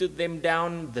booted them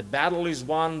down. The battle is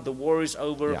won. The war is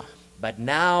over. Yeah. But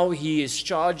now he is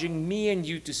charging me and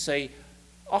you to say,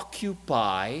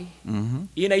 occupy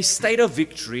in a state of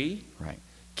victory, Right.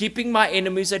 keeping my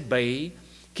enemies at bay,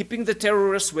 keeping the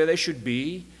terrorists where they should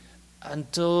be,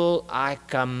 until I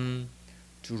come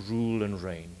to rule and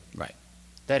reign. Right.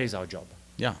 That is our job.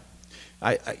 Yeah.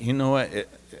 I you know what?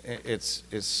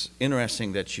 It's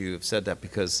interesting that you've said that,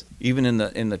 because even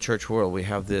in the church world we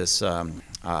have this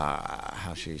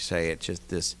how should you say it? Just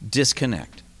this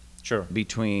disconnect Sure.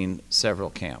 between several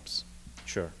camps.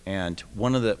 Sure. And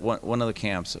one of the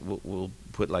camps, we'll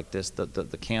put like this: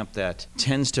 the camp that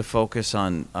tends to focus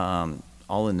on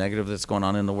all the negative that's going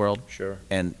on in the world, Sure.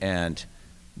 and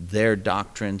their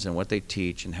doctrines and what they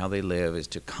teach and how they live is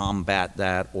to combat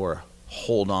that or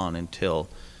hold on until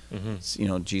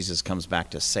Jesus comes back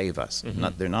to save us.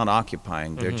 They're not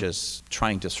occupying, they're just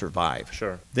trying to survive.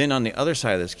 Sure. Then on the other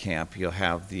side of this camp, you'll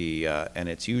have and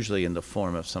it's usually in the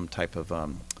form of some type of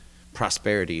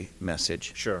prosperity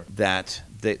message. Sure. That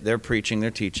they're preaching, they're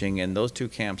teaching, and those two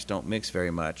camps don't mix very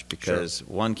much because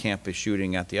one camp is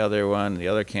shooting at the other one, the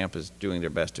other camp is doing their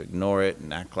best to ignore it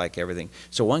and act like everything.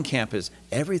 So one camp is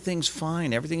everything's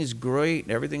fine, everything is great,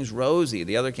 everything's rosy.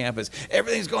 The other camp is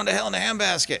everything's going to hell in a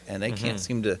handbasket, and they can't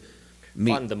seem to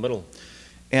meet. Find the middle.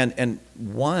 And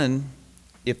one,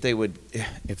 if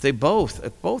both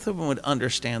of them would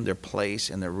understand their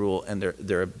place and their rule and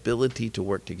their ability to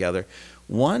work together,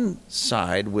 one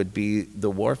side would be the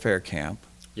warfare camp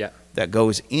that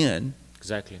goes in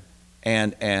exactly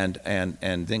and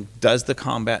then does the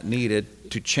combat needed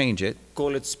to change it.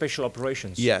 Call it special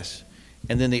operations. Yes.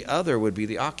 And then the other would be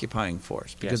the occupying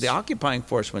force, because the occupying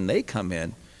force, when they come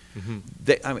in,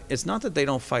 it's not that they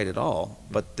don't fight at all,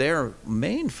 but their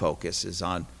main focus is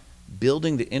on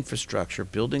building the infrastructure,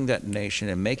 building that nation,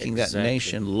 and making that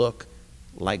nation look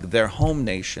like their home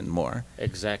nation more.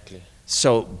 Exactly.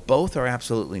 So both are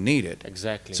absolutely needed.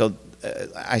 Exactly. So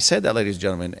I said that, ladies and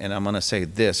gentlemen, and I'm going to say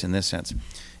this in this sense.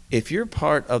 If you're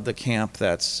part of the camp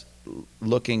that's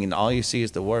looking and all you see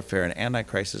is the warfare and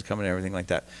Antichrist is coming and everything like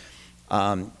that,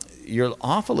 you're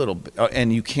off a little bit,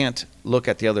 and you can't look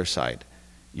at the other side.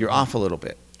 You're off a little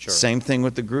bit. Sure. Same thing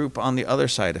with the group on the other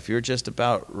side. If you're just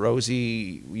about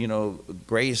rosy,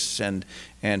 grace and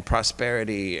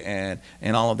prosperity and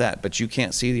all of that, but you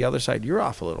can't see the other side, you're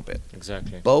off a little bit.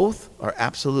 Exactly. Both are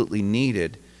absolutely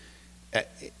needed.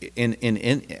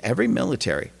 In every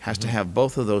military has to have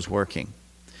both of those working.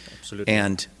 Absolutely.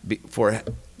 And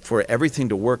for everything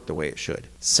to work the way it should.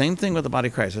 Same thing with the body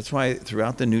of Christ. That's why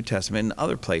throughout the New Testament and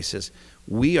other places,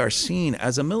 we are seen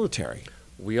as a military.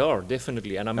 We are,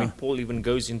 definitely. And I mean, Paul even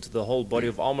goes into the whole body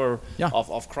of armor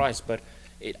of Christ. But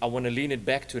I want to lean it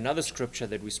back to another scripture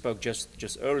that we spoke just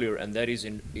earlier, and that is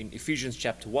in Ephesians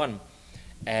chapter 1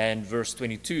 and verse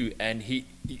 22. And he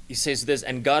says this,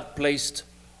 "And God placed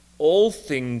all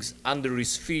things under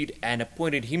his feet and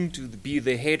appointed him to be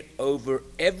the head over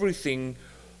everything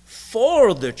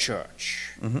for the church."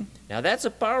 Now that's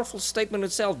a powerful statement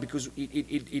itself, because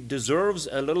it deserves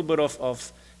a little bit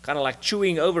of kind of like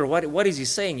chewing over. What is he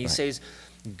saying? He says,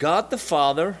 God the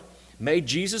Father made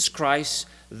Jesus Christ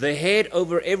the head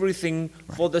over everything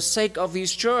for the sake of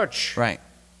his church. Right.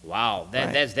 Wow,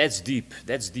 that's deep.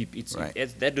 That's deep.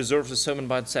 That deserves a sermon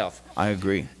by itself. I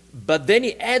agree. But then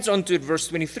he adds on to it, verse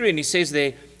 23, and he says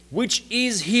there, which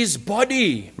is his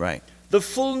body. Right. The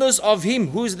fullness of him.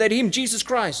 Who is that him? Jesus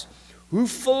Christ. Who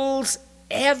fills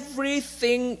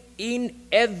everything in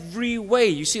every way.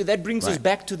 You see, that brings us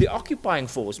back to the occupying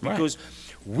force, because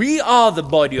we are the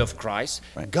body of Christ.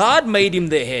 God made him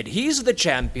the head. He's the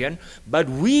champion, but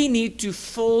we need to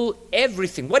fill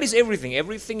everything. What is everything?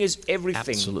 Everything is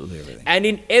everything. Absolutely everything. And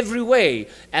in every way.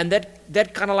 And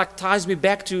that kind of like ties me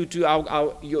back to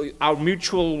our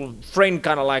mutual friend,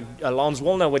 kind of like Lance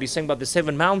Wallner, what he's saying about the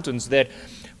 7 mountains, that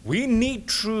we need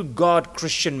true God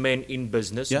Christian men in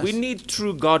business. Yes. We need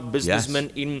true God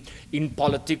businessmen in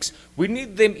politics. We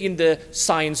need them in the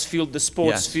science field, the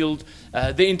sports field,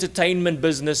 the entertainment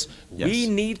business. Yes. We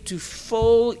need to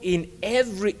fill in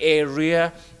every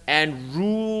area and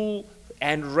rule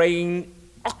and reign,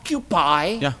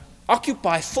 occupy,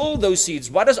 fill those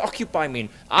seats. What does occupy mean?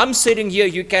 I'm sitting here,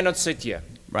 you cannot sit here.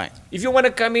 Right. If you want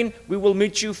to come in, we will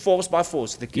meet you force by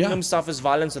force. The kingdom suffers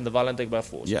violence and the violent take by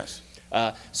force. Yes.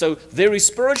 So there is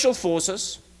spiritual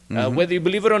forces, whether you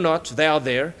believe it or not, they are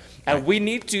there. And we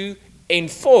need to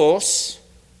enforce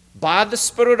by the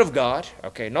Spirit of God,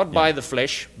 okay, not by the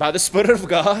flesh, by the Spirit of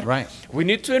God. Right. We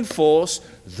need to enforce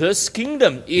this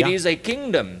kingdom. It is a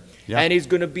kingdom. And it's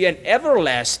going to be an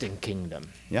everlasting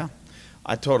kingdom. Yeah,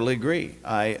 I totally agree.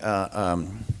 Now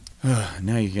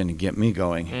you're going to get me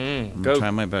going. I'm going to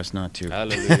try my best not to.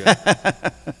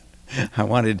 Hallelujah. I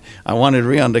wanted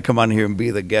Riaan to come on here and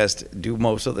be the guest, do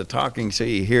most of the talking, so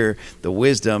you hear the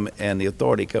wisdom and the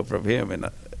authority come from him, and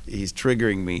he's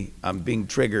triggering me. I'm being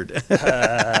triggered.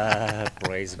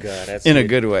 Praise God. That's in a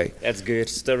good way. That's good.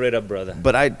 Stir it up, brother.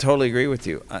 But I totally agree with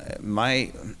you.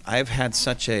 I've had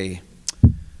such a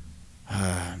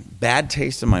bad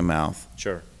taste in my mouth.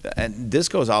 Sure. And this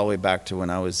goes all the way back to when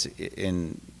I was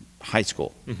in high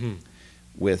school.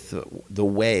 With the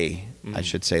way, I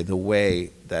should say, the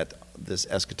way that this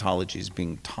eschatology is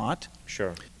being taught.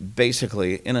 Sure.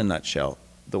 Basically, in a nutshell,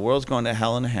 the world's going to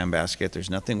hell in a handbasket.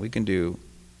 There's nothing we can do.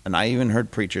 And I even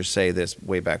heard preachers say this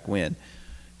way back when.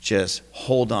 Just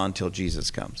hold on till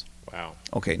Jesus comes. Wow.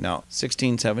 Okay, now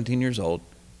 16, 17 years old,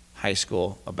 high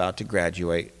school, about to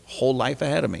graduate, whole life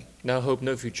ahead of me. No hope,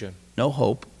 no future. No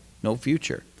hope, no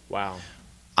future. Wow.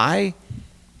 I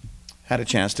had a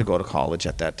chance to go to college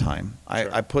at that time.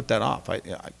 Sure. I put that off.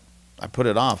 I put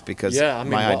it off because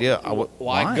my idea.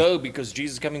 Why go? Because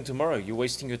Jesus is coming tomorrow. You're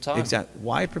wasting your time. Exactly.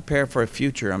 Why prepare for a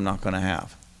future I'm not going to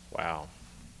have? Wow.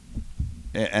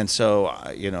 And so,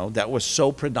 that was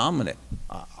so predominant.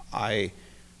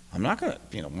 I'm not going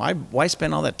to, why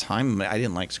spend all that time? I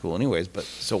didn't like school anyways, but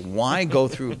so why go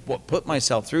through, put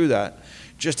myself through that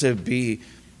just to be,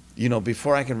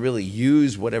 before I can really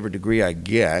use whatever degree I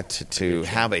get to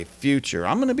have a future,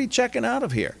 I'm going to be checking out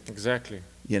of here. Exactly.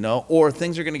 Or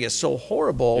things are going to get so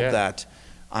horrible that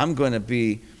I'm going to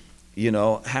be,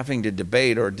 having to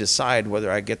debate or decide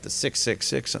whether I get the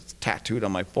 666 tattooed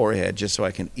on my forehead just so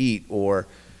I can eat, or,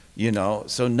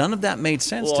 so none of that made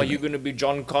sense to me. Or are you going to be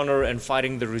John Connor and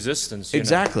fighting the resistance?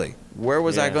 Exactly. Where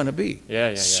was I going to be?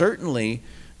 Yeah. Certainly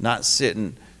not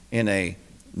sitting in a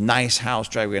nice house,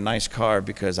 driving a nice car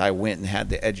because I went and had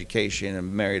the education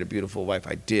and married a beautiful wife.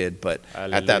 I did, but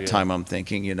at that time I'm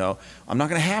thinking, I'm not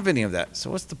going to have any of that. So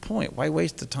what's the point? Why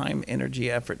waste the time, energy,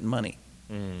 effort, and money?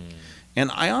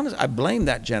 And I blame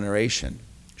that generation.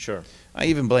 Sure. I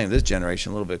even blame this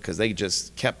generation a little bit because they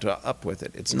just kept up with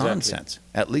it. It's nonsense,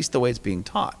 at least the way it's being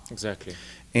taught. Exactly.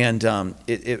 And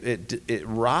it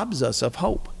robs us of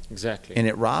hope. Exactly. And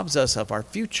it robs us of our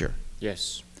future.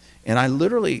 Yes. And I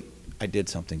did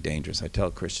something dangerous. I tell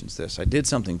Christians this. I did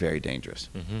something very dangerous.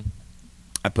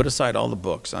 I put aside all the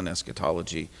books on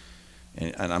eschatology,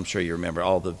 and I'm sure you remember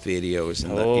all the videos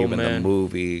and even the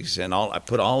movies and all. I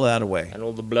put all that away. And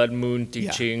all the blood moon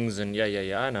teachings and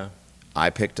I know. I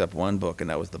picked up one book, and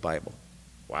that was the Bible.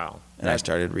 Wow. And I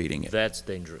started reading it. That's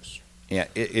dangerous. Yeah,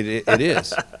 it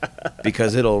is.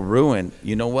 Because it'll ruin,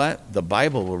 you know what? The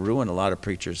Bible will ruin a lot of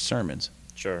preachers' sermons.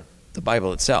 Sure. The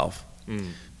Bible itself.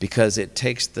 Because it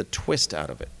takes the twist out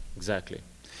of it. Exactly.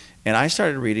 And I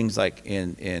started readings like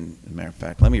in matter of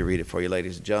fact, let me read it for you,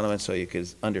 ladies and gentlemen, so you can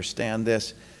understand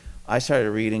this. I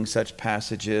started reading such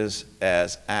passages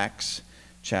as Acts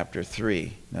chapter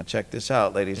 3. Now check this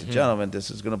out, ladies and gentlemen. This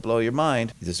is going to blow your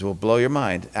mind. This will blow your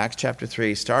mind. Acts chapter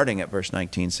 3, starting at verse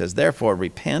 19, says, "Therefore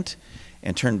repent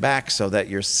and turn back so that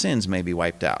your sins may be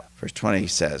wiped out." Verse 20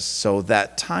 says, "So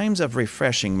that times of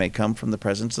refreshing may come from the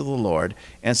presence of the Lord,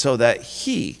 and so that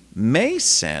he may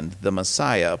send the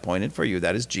Messiah appointed for you,"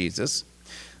 that is Jesus,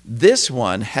 "this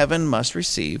one heaven must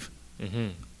receive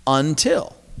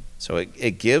until." So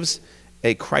it gives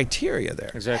a criteria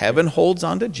there. Exactly. Heaven holds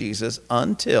on to Jesus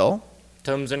until.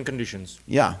 Terms and conditions.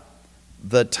 Yeah.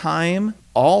 The time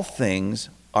all things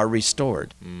are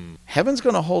restored. Heaven's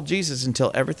going to hold Jesus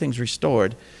until everything's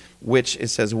restored, which it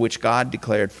says, which God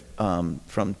declared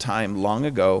from time long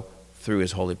ago through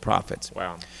his holy prophets.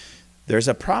 Wow. There's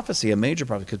a prophecy, a major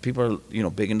prophecy, because people are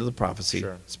big into the prophecy,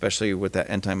 especially with that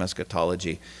end time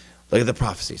eschatology. Look at the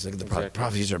prophecies. Look at the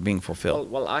prophecies are being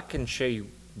fulfilled. Well, I can show you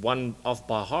one off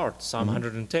by heart, Psalm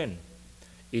 110.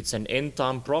 It's an end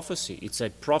time prophecy. It's a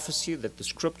prophecy that the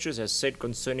scriptures has said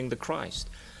concerning the Christ.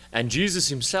 And Jesus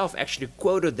himself actually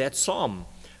quoted that psalm,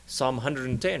 Psalm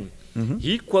 110.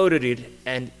 He quoted it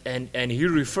and he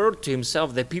referred to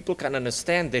himself that people can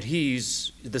understand that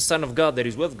he's the Son of God, that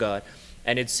he's with God.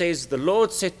 And it says, "The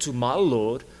Lord said to my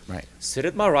Lord, sit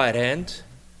at my right hand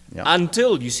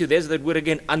until," you see, there's that word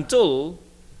again, until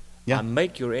I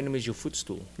make your enemies your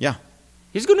footstool. Yeah.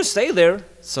 He's going to stay there.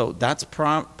 So that's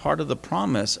part of the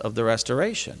promise of the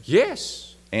restoration.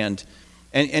 Yes. And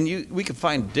we can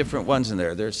find different ones in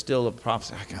there. There's still a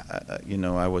prophecy.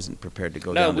 I wasn't prepared to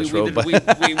go down this road. We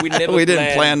never we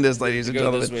didn't plan this, ladies and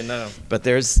gentlemen. This way, no. But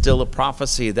there's still a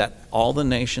prophecy that all the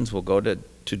nations will go to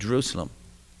Jerusalem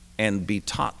and be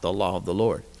taught the law of the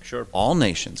Lord. Sure. All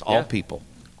nations, all people.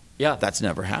 Yeah. That's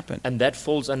never happened. And that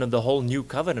falls under the whole new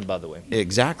covenant, by the way.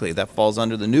 Exactly. That falls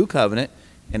under the new covenant,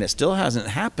 and it still hasn't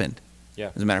happened.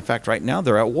 Yeah. As a matter of fact, right now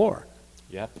they're at war.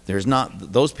 Yep. There's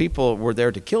not, those people were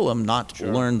there to kill them, not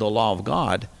to learn the law of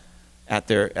God at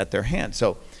their hand.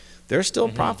 So there's still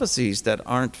prophecies that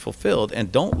aren't fulfilled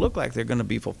and don't look like they're going to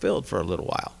be fulfilled for a little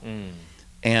while.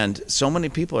 And so many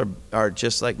people are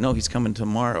just like, no, he's coming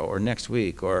tomorrow or next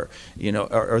week, or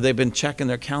they've been checking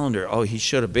their calendar. Oh, he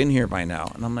should have been here by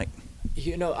now. And I'm like,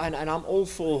 and I'm all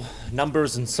for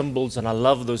numbers and symbols, and I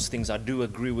love those things. I do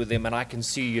agree with them, and I can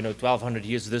see 1,200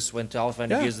 years this way,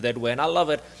 1,200 years that way, and I love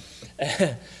it.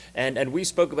 And we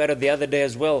spoke about it the other day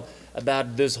as well,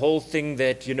 about this whole thing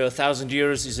that 1,000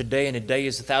 years is a day and a day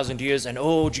is 1,000 years, and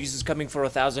Jesus is coming for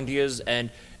 1,000 years,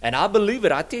 and I believe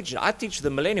it. I teach the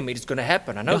millennium. It's going to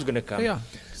happen. I know it's going to come.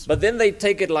 But then they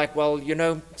take it like, well,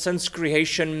 since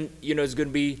creation, it's going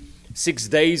to be 6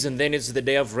 days and then it's the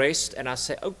day of rest. And I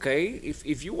say, okay,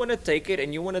 if you want to take it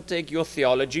and you want to take your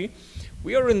theology,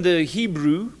 we are in the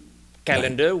Hebrew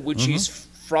calendar, which is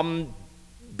from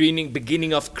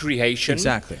beginning of creation.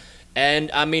 Exactly.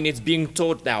 And I mean, it's being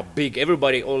taught now big.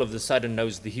 Everybody all of a sudden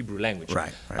knows the Hebrew language.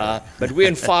 Right. But we're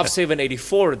in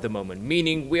 5784 at the moment,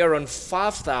 meaning we are on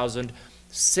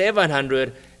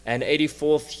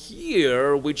 5784th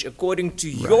year, which according to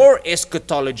your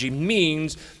eschatology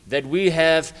means that we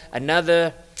have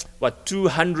another,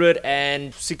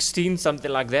 216,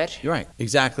 something like that? You're right.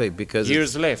 Exactly. Because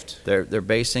years left. They're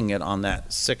basing it on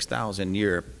that 6,000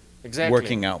 year Exactly.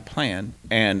 working out plan,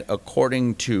 and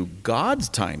according to God's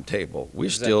timetable, we're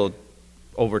still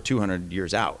over 200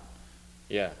 years out.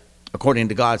 Yeah. According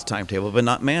to God's timetable, but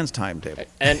not man's timetable.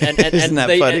 And Isn't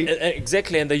that funny?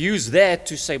 Exactly, and they use that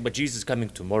to say, but Jesus is coming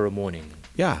tomorrow morning.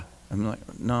 Yeah. I'm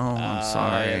like, no, I'm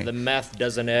sorry. The math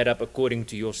doesn't add up according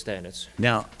to your standards.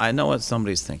 Now, I know what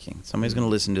somebody's thinking. Somebody's going to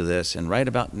listen to this, and right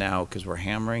about now, because we're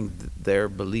hammering their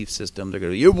belief system, they're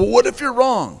going to go, yeah, well, what if you're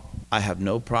wrong? I have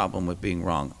no problem with being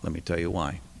wrong. Let me tell you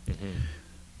why.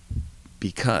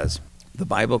 Because the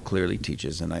Bible clearly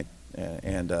teaches, and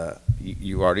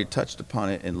you already touched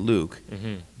upon it in Luke,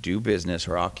 do business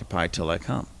or occupy till I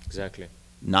come. Exactly.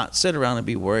 Not sit around and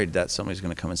be worried that somebody's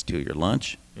going to come and steal your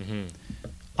lunch.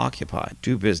 Occupy,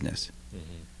 do business.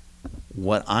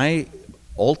 What I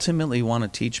ultimately want to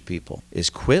teach people is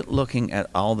quit looking at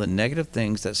all the negative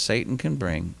things that Satan can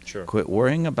bring. Sure. Quit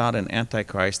worrying about an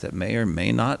antichrist that may or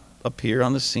may not appear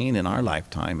on the scene in our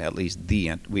lifetime. At least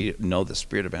we know the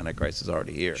spirit of antichrist is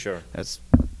already here. Sure. That's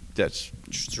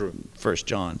true. 1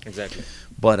 John. Exactly.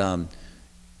 But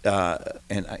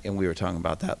and we were talking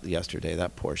about that yesterday,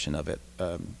 that portion of it.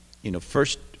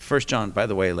 First John, by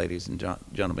the way, ladies and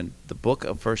gentlemen, the book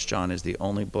of 1 John is the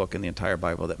only book in the entire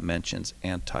Bible that mentions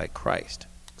Antichrist.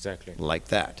 Exactly. Like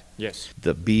that. Yes.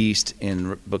 The beast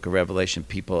in book of Revelation,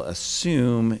 people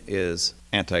assume is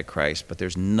Antichrist, but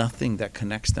there's nothing that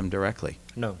connects them directly.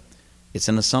 No. It's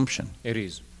an assumption. It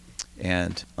is.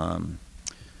 And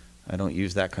I don't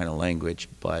use that kind of language,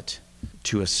 but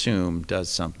to assume does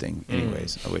something.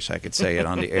 Anyways, I wish I could say it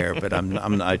on the air, but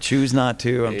I choose not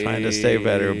to. I'm trying to stay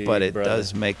better, but it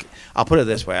does make. I'll put it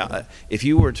this way: if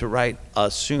you were to write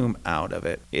 "assume" out of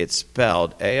it, it's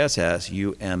spelled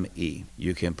ASSUME.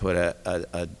 You can put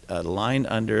a line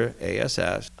under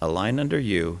ASS, a line under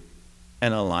you,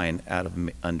 and a line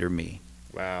under me.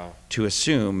 Wow. To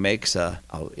assume makes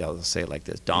I'll say it like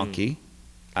this: donkey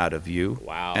out of you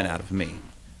and out of me.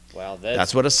 Wow.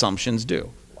 That's what assumptions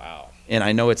do. Wow. And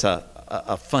I know it's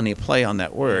a funny play on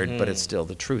that word, but it's still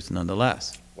the truth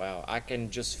nonetheless. Wow, I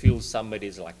can just feel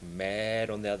somebody's like mad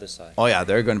on the other side. Oh yeah,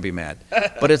 they're going to be mad.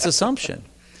 But it's assumption.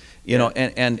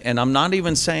 And I'm not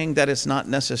even saying that it's not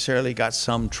necessarily got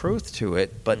some truth to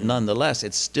it, but nonetheless,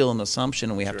 it's still an assumption,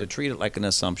 and we have to treat it like an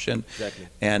assumption. Exactly.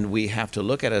 And we have to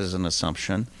look at it as an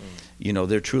assumption.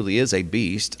 There truly is a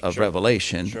beast of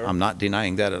Revelation. Sure. I'm not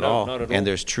denying that at all. Not at all. And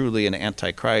there's truly an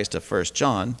Antichrist of 1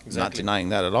 John. Exactly. Not denying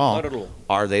that at all. Not at all.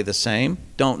 Are they the same?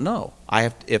 Don't know.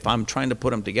 If I'm trying to put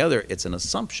them together, it's an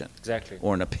assumption. Exactly.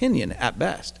 Or an opinion at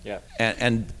best. Yeah.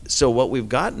 And so what we've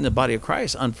got in the body of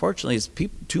Christ, unfortunately, is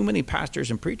too many pastors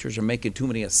and preachers are making too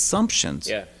many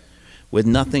assumptions with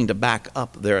nothing to back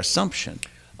up their assumption.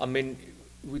 I mean,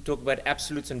 we talk about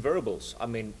absolutes and variables. I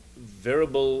mean,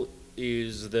 variable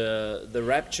is the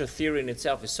rapture theory in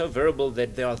itself is so variable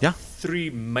that there are three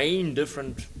main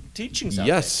different teachings out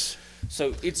there.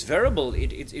 So it's variable.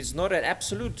 It's not an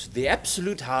absolute. The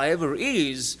absolute, however,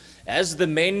 is as the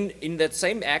men in that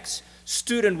same Acts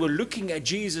stood and were looking at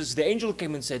Jesus, the angel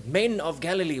came and said, "Men of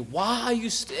Galilee, why are you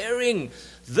staring?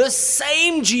 The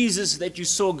same Jesus that you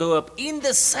saw go up, in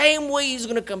the same way he's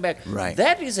going to come back." Right.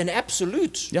 That is an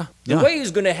absolute. Yeah. The way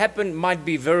he's going to happen might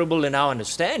be variable in our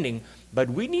understanding, but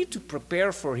we need to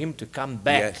prepare for him to come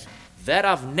back. Yes. That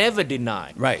I've never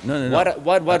denied. Right. No.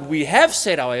 What we have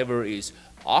said, however, is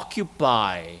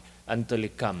occupy until he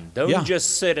come. Don't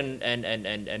just sit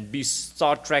and be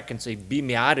Star Trek and say, "Beam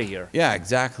me out of here." Yeah,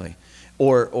 exactly.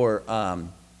 Or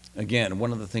again,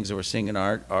 one of the things that we're seeing in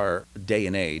our day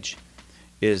and age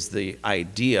is the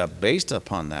idea based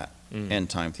upon that end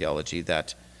time theology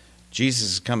that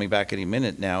Jesus is coming back any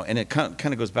minute now, and it kind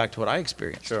of goes back to what I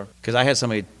experienced. Sure. Because I had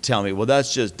somebody tell me, "Well,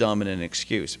 that's just dumb and an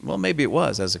excuse." Well, maybe it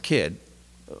was as a kid,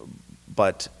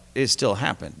 but it still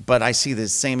happened. But I see the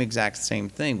exact same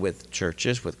thing with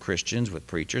churches, with Christians, with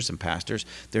preachers and pastors.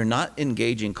 They're not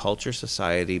engaging culture,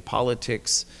 society,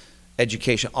 politics,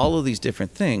 education, all of these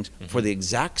different things for the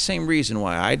exact same reason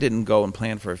why I didn't go and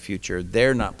plan for a future.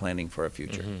 They're not planning for a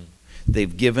future.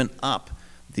 They've given up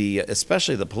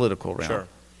especially the political realm. Sure.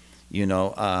 You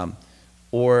know,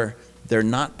 or they're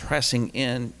not pressing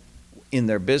in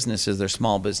their businesses, their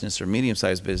small business or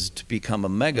medium-sized business, to become a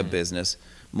mega business,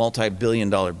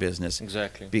 multi-billion-dollar business.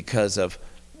 Exactly. Because of,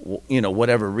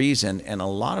 whatever reason, and a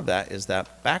lot of that is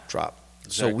that backdrop.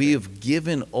 So Exactly. we have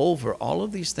given over all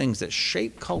of these things that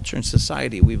shape culture and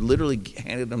society. We've literally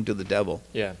handed them to the devil.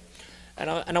 Yeah. And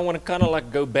I want to kind of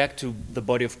like go back to the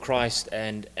body of Christ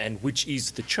and which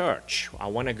is the church. I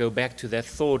want to go back to that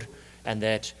thought and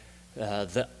that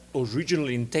the original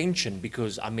intention,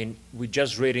 because I mean we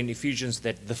just read in Ephesians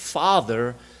that the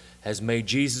Father has made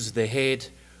Jesus the head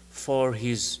for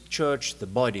his church, the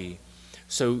body.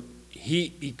 So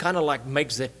he kind of like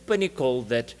makes that pinnacle,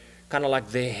 that kind of like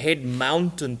the head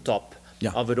mountaintop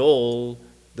of it all.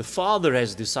 The Father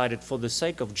has decided for the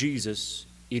sake of Jesus,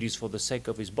 it is for the sake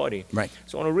of his body. Right.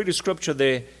 So I want to read a scripture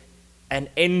there, an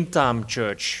end time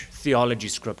church theology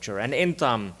scripture, an end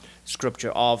time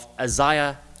scripture of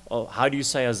Isaiah. Oh, how do you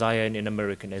say Isaiah in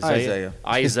American? Isaiah.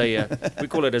 Isaiah. We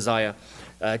call it Isaiah,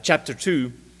 chapter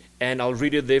 2, and I'll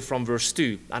read it there from verse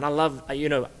 2. And I love,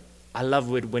 I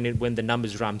love it when the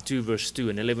numbers rhyme, 2 verse 2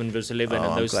 and 11 verse 11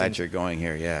 and those I'm glad things. you're going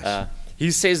here, yes.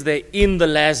 He says there, in the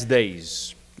last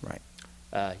days.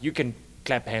 Right. You can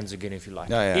clap hands again if you like.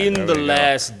 Yeah, in there the we go.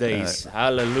 last days.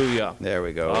 Hallelujah. There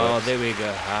we go. Oh, there we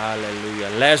go. Hallelujah.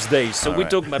 Last days. So All we're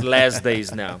right. talking about last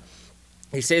days now.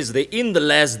 He says there, in the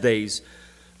last days,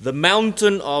 the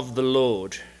mountain of the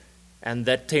Lord and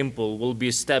that temple will be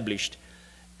established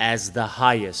as the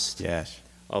highest Yes.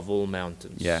 of all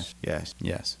mountains. Yes. Yes.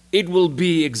 Yes. It will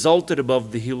be exalted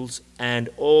above the hills, and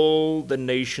all the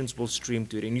nations will stream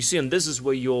to it. And you see, and this is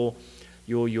where your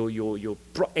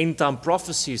end time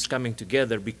prophecy is coming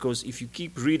together, because if you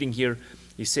keep reading here,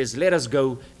 he says, let us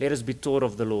go, let us be taught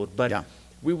of the Lord. But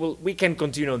we can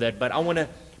continue that, but I want to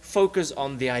focus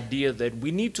on the idea that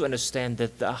we need to understand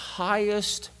that the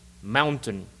highest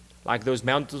mountain, like those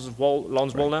mountains of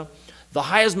Lonswall now, the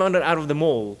highest mountain out of them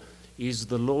all is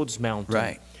the Lord's mountain,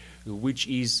 Right. which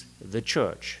is the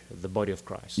church, the body of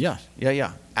Christ. Yeah,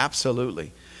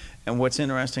 absolutely. And what's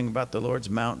interesting about the Lord's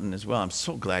mountain as well, I'm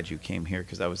so glad you came here,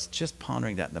 because I was just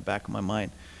pondering that in the back of my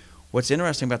mind. What's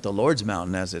interesting about the Lord's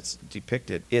mountain as it's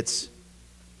depicted, it's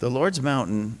the Lord's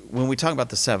mountain, when we talk about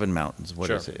the 7 mountains,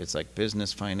 what is it? It's like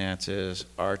business, finances,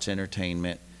 arts,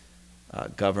 entertainment,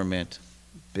 government,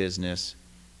 business,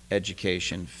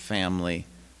 education, family,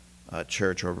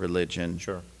 church or religion.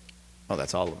 Sure. Oh,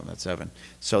 that's all of them. That's 7.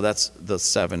 So that's the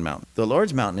 7 mountains. The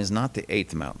Lord's mountain is not the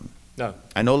 8th mountain. No.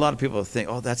 I know a lot of people think,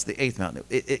 oh, that's the 8th mountain.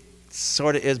 It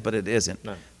sort of is, but it isn't.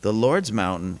 No. The Lord's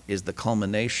mountain is the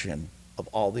culmination of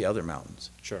all the other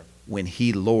mountains. Sure. When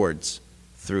he lords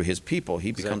through his people,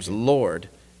 he becomes Lord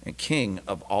and King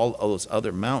of all those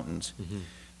other mountains.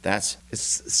 It's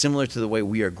similar to the way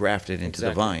we are grafted into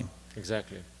the vine.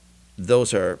 Exactly.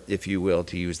 Those are, if you will,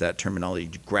 to use that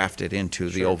terminology, grafted into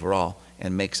the overall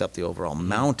and makes up the overall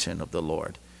mountain of the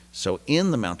Lord. So in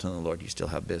the mountain of the Lord, you still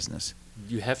have business.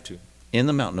 You have to. In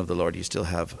the mountain of the Lord, you still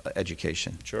have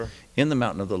education. Sure. In the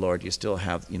mountain of the Lord, you still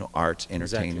have, arts,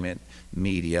 entertainment,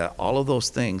 media, all of those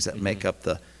things that make up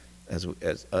the,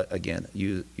 again,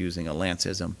 using a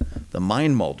Lanceism, the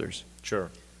mind molders. Sure.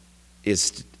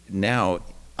 Is now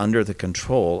under the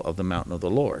control of the mountain of the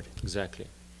Lord. Exactly.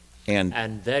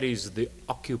 And that is the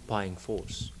occupying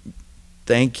force.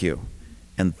 thank you.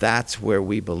 And that's where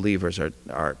we believers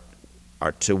are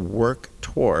to work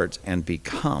towards and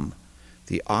become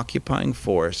the occupying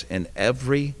force in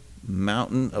every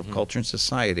mountain of culture and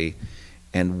society,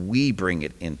 and we bring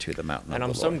it into the mountain And of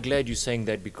I'm the so Lord. glad you're saying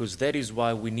that, because that is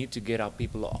why we need to get our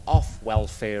people off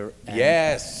welfare and,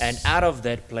 Yes. and out of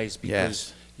that place,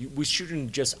 because Yes. we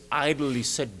shouldn't just idly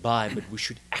sit by, but we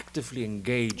should actively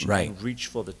engage Right. and reach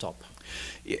for the top.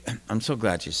 Yeah, I'm so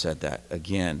glad you said that.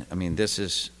 Again, I mean,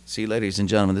 see, ladies and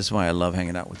gentlemen, this is why I love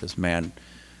hanging out with this man.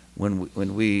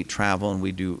 When we travel and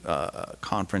we do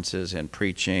conferences and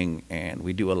preaching, and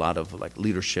we do a lot of like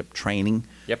leadership training.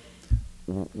 Yep.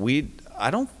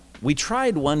 We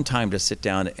tried one time to sit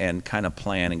down and kind of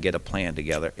plan and get a plan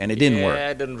together, and it didn't work.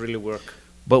 Yeah, it didn't really work.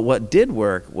 But what did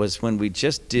work was when we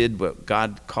just did what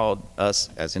God called us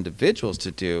as individuals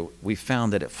to do, we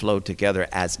found that it flowed together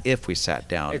as if we sat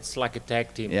down. It's like a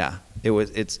tag team. Yeah,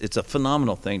 it's a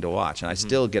phenomenal thing to watch, and I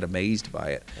still get amazed by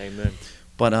it. Amen.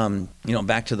 But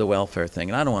back to the welfare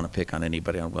thing, and I don't want to pick on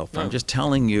anybody on welfare. No. I'm just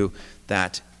telling you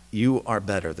that you are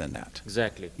better than that.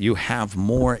 Exactly. You have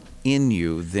more in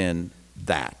you than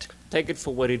that. Take it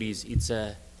for what it is. It's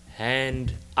a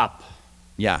hand up.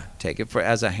 Yeah, take it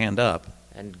as a hand up.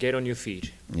 And get on your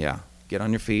feet. Yeah, get on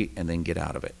your feet, and then get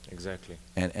out of it. Exactly.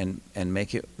 And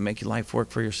make your life work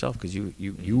for yourself, because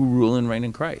you rule and reign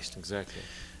in Christ. Exactly.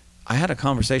 I had a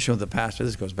conversation with the pastor.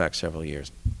 This goes back several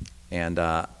years. And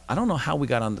I don't know how we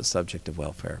got on the subject of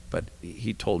welfare, but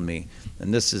he told me,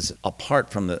 and this is apart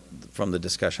from the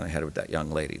discussion I had with that young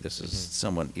lady. This is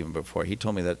someone even before. He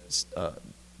told me that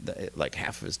like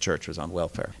half of his church was on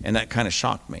welfare, and that kind of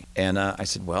shocked me. And I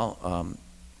said, well,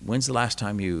 when's the last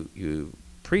time you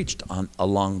preached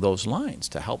along those lines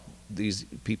to help these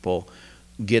people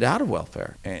get out of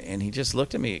welfare? And he just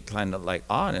looked at me kind of like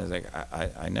awe, and I was like,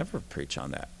 I never preach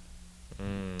on that.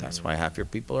 That's why half your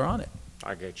people are on it.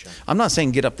 I get you. I'm not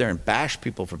saying get up there and bash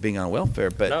people for being on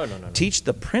welfare, but No. teach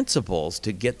the principles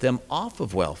to get them off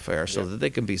of welfare so that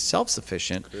they can be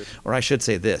self-sufficient. Good. Or I should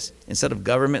say this, instead of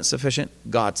government sufficient,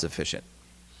 God sufficient.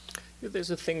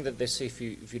 There's a thing that they say,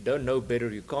 if you don't know better,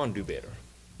 you can't do better.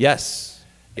 Yes.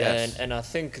 Yes. And I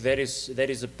think that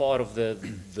is a part of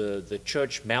the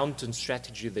church mountain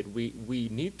strategy that we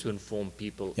need to inform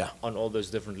people on all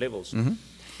those different levels. Mm-hmm.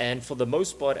 And for the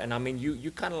most part, and I mean, you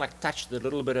kind of like touched a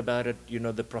little bit about it,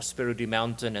 the prosperity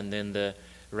mountain and then the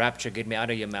rapture, get me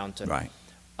out of your mountain. Right.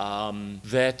 How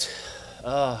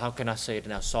can I say it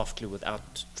now softly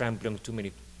without trampling too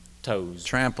many toes?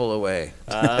 Trample away.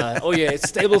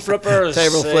 It's table flippers.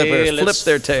 Table flippers. Hey, let's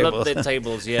Flip their tables. Flip their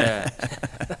tables, yeah.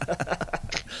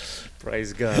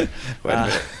 Praise God. Wait a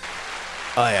minute.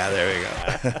 Oh, yeah, there we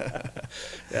go.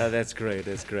 Yeah, that's great.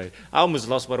 That's great. I almost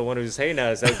lost what I wanted to say now.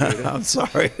 Is that good? I'm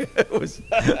sorry. That was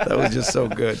just so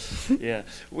good. Yeah.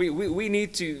 We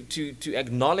need to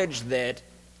acknowledge that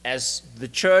as the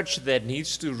church that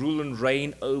needs to rule and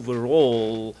reign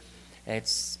overall,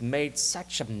 it's made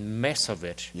such a mess of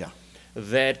it. Yeah.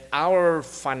 That our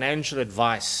financial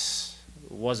advice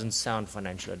wasn't sound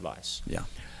financial advice. Yeah.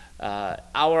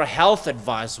 Our health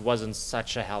advice wasn't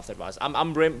such a health advice.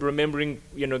 I'm remembering,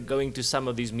 going to some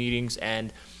of these meetings,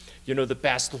 and, the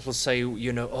pastor will say,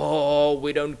 we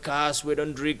don't cuss, we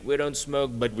don't drink, we don't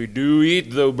smoke, but we do eat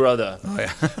though, brother. Oh,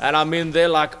 yeah. And I mean, they're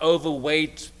like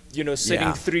overweight, sitting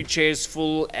Yeah. 3 chairs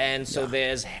full, and so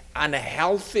there's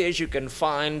unhealthy as you can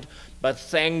find, but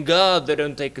thank God they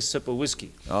don't take a sip of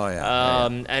whiskey. Oh, yeah.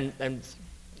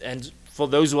 And for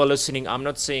those who are listening, I'm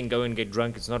not saying go and get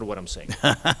drunk. It's not what I'm saying.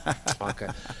 Okay.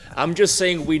 I'm just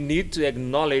saying we need to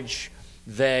acknowledge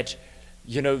that,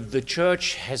 the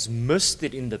church has missed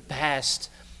it in the past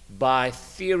by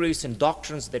theories and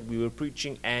doctrines that we were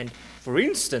preaching. And, for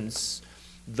instance,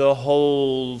 the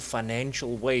whole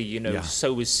financial way,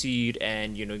 sow a seed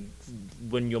and,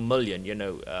 win your million,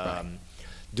 Right.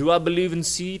 Do I believe in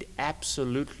seed?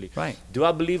 Absolutely. Right. Do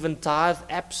I believe in tithe?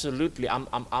 Absolutely.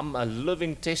 I'm a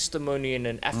living testimony in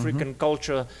an African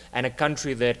culture and a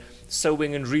country that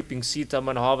sowing and reaping, seed time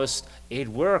and harvest, it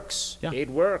works. Yeah. It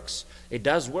works. It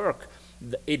does work.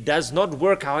 It does not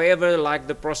work, however, like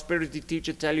the prosperity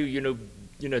teacher tell you,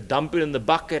 dump it in the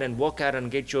bucket and walk out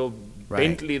and get your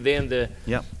Bentley there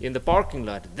in the parking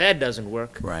lot. That doesn't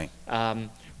work. Right.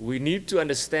 We need to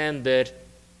understand that,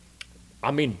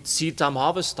 seed time,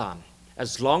 harvest time.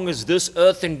 As long as this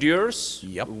earth endures,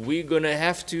 we're going to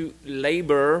have to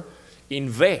labor,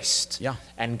 invest,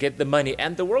 and get the money.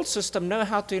 And the world system know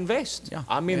how to invest. Yeah.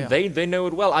 They know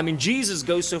it well. Jesus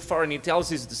goes so far and he tells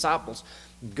his disciples,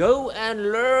 go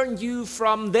and learn you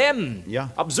from them. Yeah.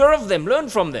 Observe them, learn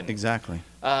from them. Exactly.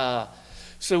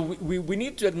 So we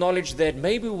need to acknowledge that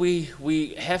maybe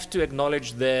we have to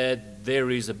acknowledge that there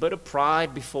is a bit of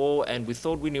pride before, and we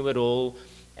thought we knew it all.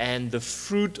 And the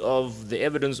fruit of the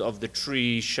evidence of the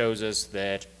tree shows us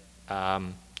that,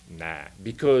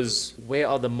 because where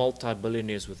are the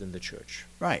multi-billionaires within the church?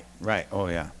 Right. Oh,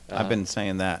 yeah. I've been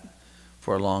saying that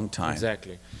for a long time.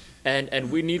 Exactly.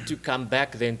 And we need to come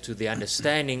back then to the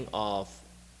understanding of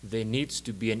there needs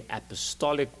to be an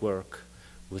apostolic work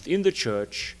within the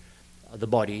church, the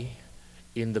body,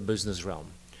 in the business realm.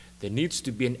 There needs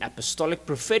to be an apostolic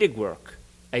prophetic work,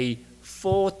 a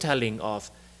foretelling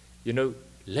of,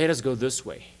 let us go this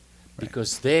way,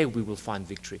 because there we will find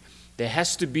victory. There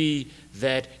has to be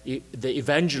that the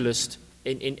evangelist,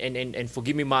 and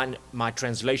forgive me my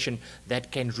translation,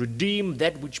 that can redeem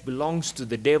that which belongs to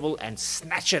the devil and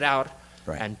snatch it out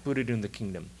and put it in the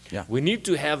kingdom. Yeah. We need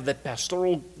to have that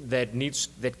pastoral that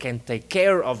can take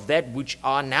care of that which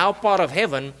are now part of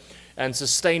heaven and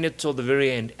sustain it till the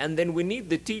very end. And then we need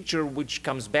the teacher, which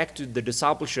comes back to the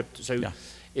discipleship. So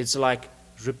it's like,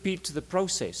 repeat the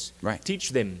process. Right.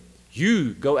 Teach them.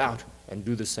 You go out and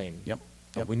do the same. Yep.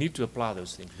 We need to apply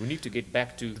those things. We need to get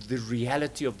back to the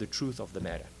reality of the truth of the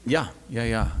matter. Yeah.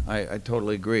 I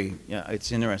totally agree. Yeah,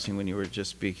 it's interesting when you were just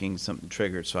speaking, something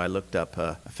triggered. So I looked up,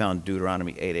 I found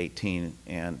Deuteronomy 8:18,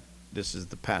 and this is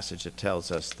the passage that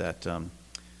tells us that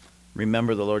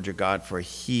remember the Lord your God, for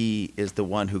he is the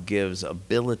one who gives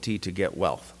ability to get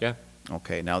wealth. Yeah.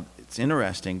 Okay, now it's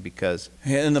interesting because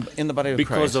in the body of Christ,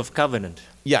 Because of covenant.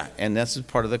 yeah, and that's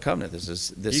part of the covenant. This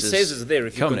is He says it's there.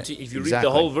 If you, covenant. if you read Exactly.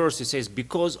 the whole verse, it says,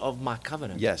 because of my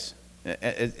covenant. Yes.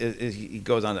 He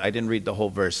goes on. I didn't read the whole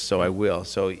verse, so I will.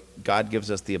 So God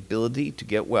gives us the ability to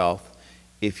get wealth.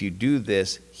 If you do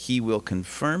this, he will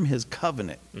confirm his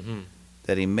covenant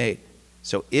that he made.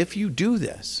 So if you do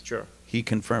this, Sure. he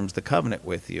confirms the covenant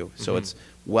with you. So it's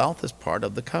wealth is part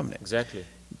of the covenant. Exactly.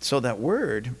 So that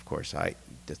word, of course, that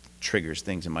triggers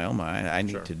things in my own mind. I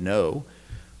need Sure. to know.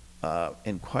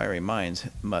 Inquiring minds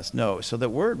must know. So the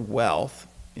word wealth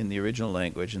in the original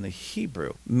language, in the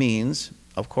Hebrew, means,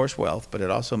 of course, wealth, but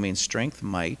it also means strength,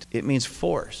 might. It means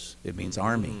force. It means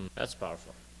army. That's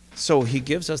powerful. So he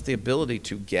gives us the ability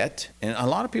to get, and a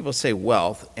lot of people say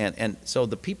wealth, and so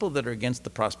the people that are against the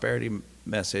prosperity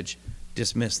message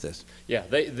dismiss this. Yeah,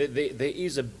 there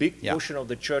is a big Yeah. portion of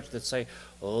the church that say,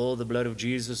 oh, the blood of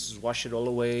Jesus wash it all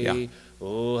away. Yeah.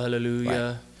 Oh,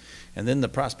 hallelujah. And then the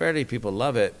prosperity people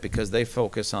love it because they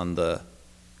focus on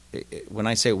when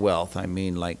I say wealth, I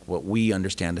mean like what we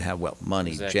understand to have wealth,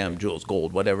 money, Exactly. gem, jewels,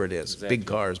 gold, whatever it is, Exactly. big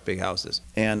cars, big houses.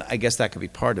 And I guess that could be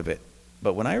part of it.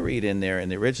 But when I read in there, in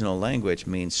the original language,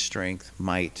 means strength,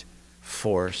 might,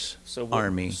 force, So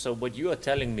army. So what you are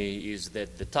telling me is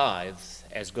that the tithe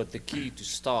has got the key to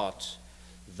start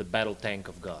the battle tank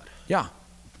of God. Yeah.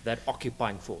 That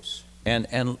occupying force. And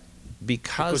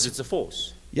Because it's a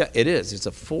force. yeah, it is. It's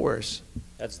a force.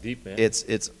 That's deep, man. It's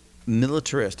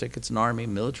militaristic. It's an army,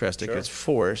 militaristic. Sure. It's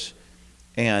force.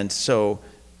 And so,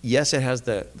 yes, it has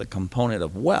the component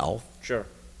of wealth, Sure.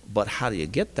 but how do you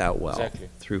get that wealth? Exactly.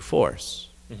 Through force,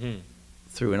 Mm-hmm.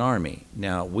 through an army.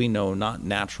 Now, we know not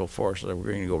natural force that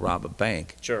we're going to go rob a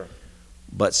bank, Sure.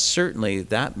 but certainly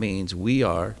that means we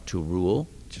are to rule,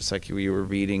 just like we were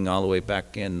reading all the way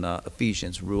back in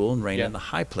Ephesians, rule and reign Yeah. in the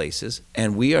high places.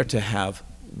 And we are to have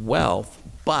wealth,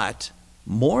 but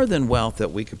more than wealth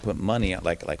that we could put money out,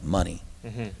 like money.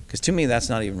 Mm-hmm. Because to me, that's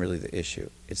not even really the issue.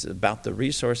 It's about the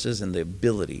resources and the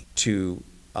ability to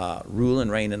rule and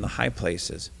reign in the high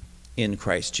places in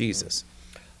Christ Jesus.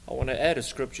 I want to add a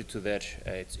scripture to that.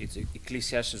 It's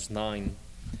Ecclesiastes 9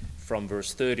 from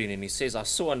verse 13, and he says, I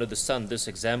saw under the sun this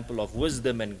example of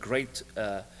wisdom and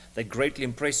that greatly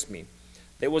impressed me.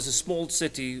 There was a small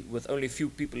city with only few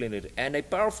people in it, and a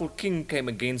powerful king came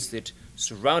against it,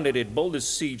 surrounded it, built a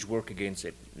siege work against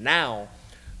it. Now,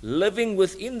 living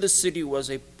within the city was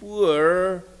a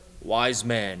poor, wise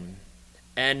man,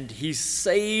 and he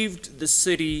saved the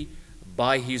city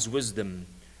by his wisdom,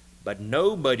 but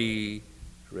nobody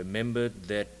remembered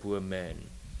that poor man.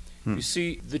 You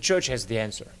see, the church has the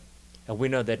answer, and we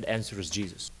know that answer is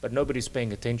Jesus, but nobody's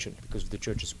paying attention because the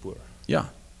church is poor. Yeah.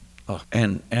 Oh,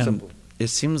 and Simple. it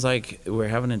seems like we're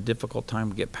having a difficult time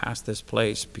to get past this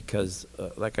place because,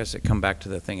 like I said, come back to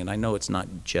the thing, and I know it's not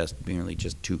merely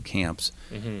just two camps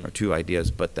or two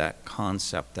ideas, but that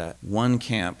concept that one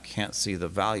camp can't see the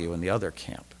value in the other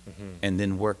camp and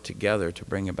then work together to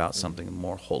bring about something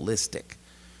more holistic.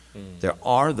 There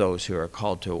are those who are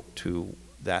called to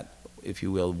that, if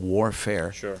you will,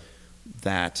 warfare Sure.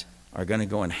 that are going to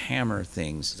go and hammer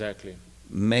things, Exactly.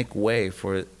 make way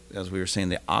for, as we were saying,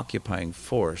 the occupying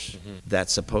force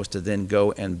that's supposed to then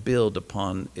go and build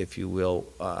upon, if you will,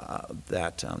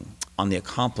 on the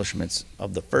accomplishments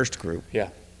of the first group. Yeah.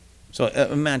 So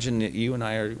imagine that you and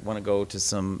I want to go to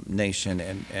some nation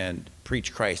and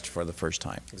preach Christ for the first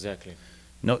time. Exactly.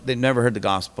 No, they've never heard the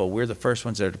gospel. We're the first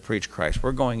ones there to preach Christ.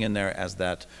 We're going in there as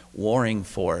that warring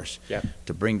force Yeah.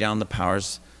 to bring down the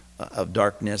powers of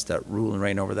darkness that rule and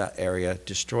reign over that area,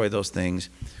 destroy those things,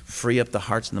 free up the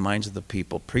hearts and the minds of the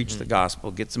people, preach the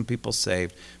gospel, get some people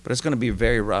saved. But it's going to be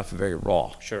very rough, very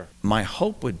raw. Sure. My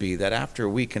hope would be that after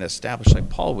we can establish, like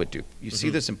Paul would do, you see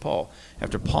this in Paul,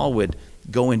 after Paul would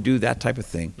go and do that type of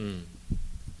thing,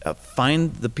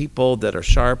 find the people that are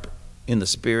sharp in the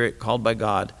spirit, called by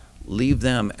God, leave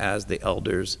them as the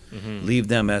elders, leave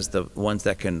them as the ones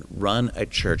that can run a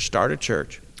church, start a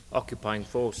church. Occupying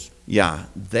force. Yeah,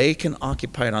 they can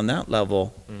occupy it on that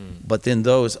level, but then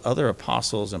those other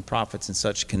apostles and prophets and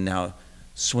such can now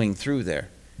swing through there,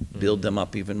 build them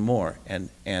up even more.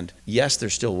 And yes,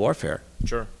 there's still warfare,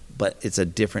 Sure. but it's a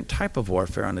different type of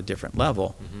warfare on a different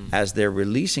level as they're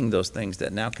releasing those things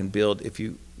that now can build,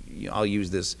 I'll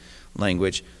use this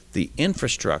language, the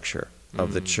infrastructure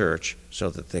of the church so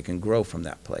that they can grow from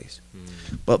that place.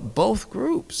 But both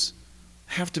groups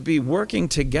have to be working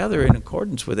together in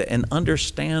accordance with it and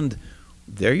understand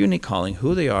their unique calling,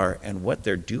 who they are, and what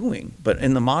they're doing. But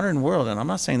in the modern world, and I'm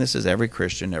not saying this is every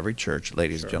Christian, every church,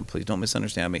 ladies and gentlemen, please don't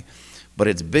misunderstand me, but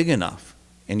it's big enough.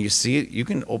 And you see it, you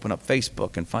can open up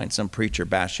Facebook and find some preacher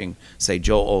bashing, say,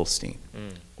 Joel Osteen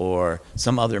or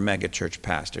some other mega church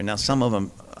pastor. Now, some of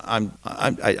them,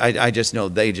 I just know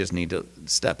they just need to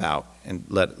step out and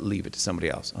leave it to somebody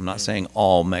else. I'm not saying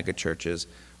all mega churches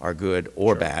are good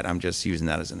or bad. I'm just using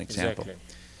that as an example. Exactly.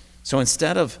 So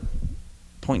instead of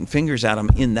pointing fingers at them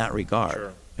in that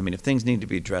regard, I mean, if things need to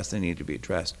be addressed, they need to be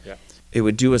addressed. Yeah. It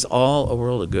would do us all a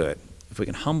world of good if we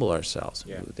can humble ourselves.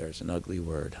 Yeah. Ooh, there's an ugly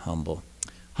word, humble.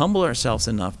 Humble ourselves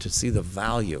enough to see the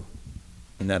value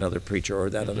in that other preacher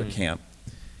or that other camp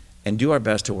and do our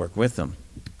best to work with them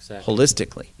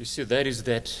holistically. You see, that is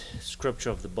that scripture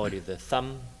of the body. The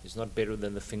thumb is not better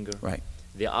than the finger. Right.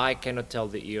 The eye cannot tell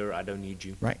the ear, I don't need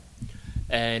you. Right.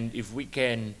 And if we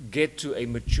can get to a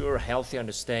mature, healthy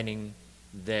understanding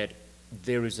that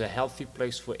there is a healthy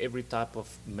place for every type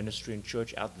of ministry and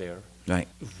church out there, Right.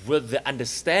 with the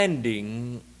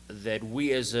understanding that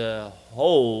we as a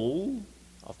whole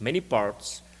of many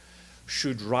parts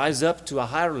should rise up to a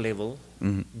higher level,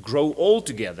 grow all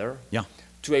together Yeah.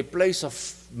 to a place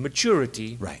of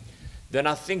maturity, Right. then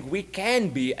I think we can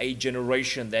be a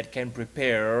generation that can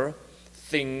prepare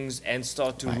things and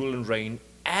start to rule and reign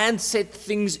and set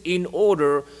things in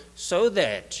order so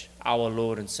that our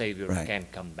Lord and Savior can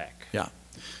come back. Yeah.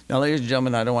 Now, ladies and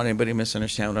gentlemen, I don't want anybody to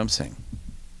misunderstand what I'm saying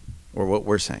or what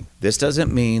we're saying. This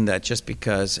doesn't mean that just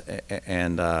because,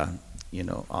 you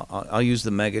know, I'll use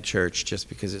the mega church just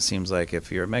because it seems like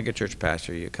if you're a mega church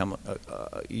pastor, you come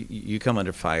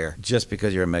under fire just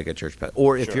because you're a mega church pastor.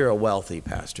 Or if you're a wealthy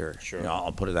pastor, you know,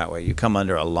 I'll put it that way, you come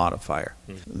under a lot of fire.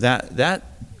 That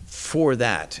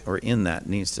in that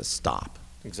needs to stop.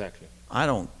 Exactly. I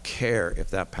don't care if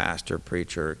that pastor,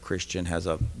 preacher, Christian has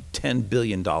a $10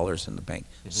 billion in the bank.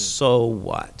 So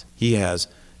what? He has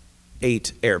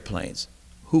 8 airplanes.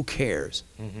 Who cares?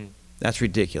 That's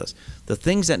ridiculous. The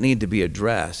things that need to be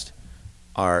addressed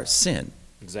are sin.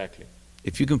 Exactly.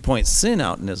 If you can point sin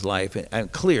out in his life,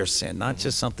 and clear sin, not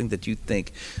just something that you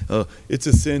think, oh, it's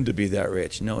a sin to be that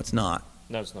rich. No, it's not.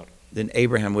 No, it's not. Then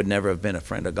Abraham would never have been a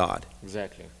friend of God.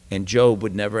 Exactly. And Job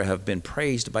would never have been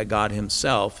praised by God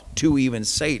himself to even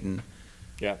Satan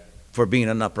for being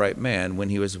an upright man when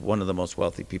he was one of the most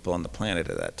wealthy people on the planet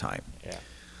at that time. Yeah.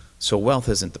 So wealth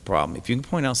isn't the problem. If you can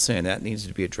point out sin, that needs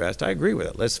to be addressed. I agree with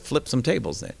it. Let's flip some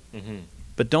tables then.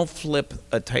 But don't flip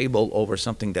a table over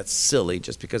something that's silly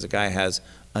just because a guy has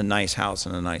a nice house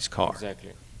and a nice car.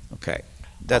 Exactly. Okay.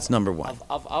 That's number one.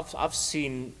 I've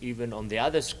seen even on the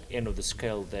other end of the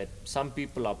scale that some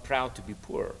people are proud to be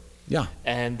poor. Yeah.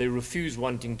 And they refuse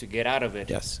wanting to get out of it.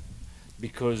 Yes.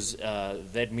 Because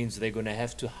that means they're going to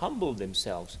have to humble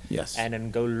themselves. Yes. And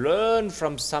then go learn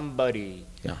from somebody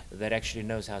Yeah. that actually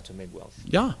knows how to make wealth.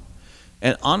 Yeah.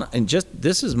 And just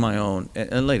this is my own,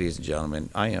 and ladies and gentlemen,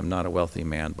 I am not a wealthy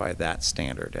man by that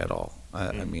standard at all.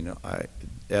 I mean,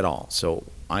 at all. So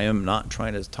I am not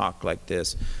trying to talk like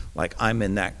this, like I'm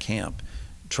in that camp,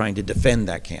 trying to defend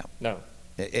that camp. No.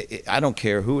 I don't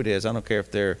care who it is. I don't care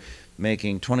if they're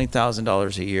making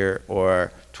 $20,000 a year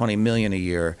or $20 million a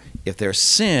year. If there's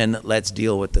sin, let's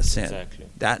deal with the sin. Exactly.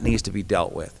 That needs to be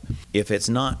dealt with. If it's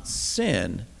not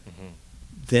sin,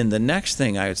 then the next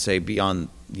thing I would say beyond,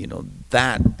 you know,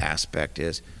 that aspect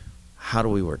is how do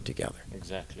we work together?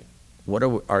 Exactly. What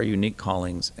are our unique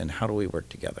callings and how do we work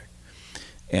together?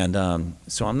 And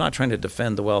so I'm not trying to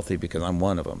defend the wealthy because I'm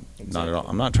one of them. Exactly. Not at all.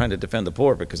 I'm not trying to defend the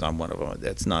poor because I'm one of them.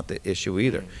 That's not the issue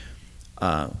either.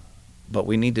 But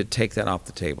we need to take that off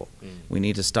the table. We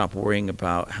need to stop worrying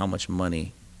about how much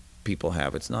money people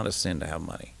have. It's not a sin to have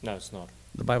money. No, it's not.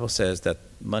 The Bible says that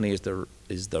money is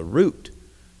the root,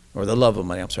 or the love of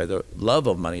money. I'm sorry, the love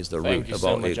of money is the Thank root you of so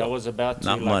all much. evil. I was about to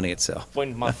not money itself.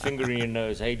 point my finger in your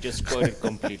nose. Hey, just quote it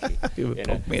completely. You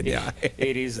poke me in the eye.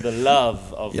 It is the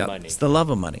love of Yeah, money. it's the love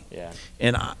of money. Yeah.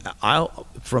 And I'll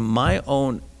from my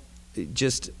own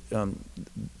just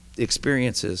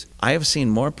experiences, I have seen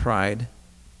more pride,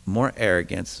 more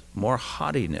arrogance, more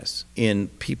haughtiness in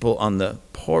people on the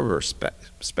poorer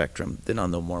spectrum than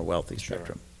on the more wealthy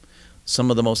spectrum. Some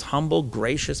of the most humble,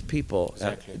 gracious people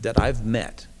that I've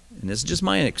met, and this is just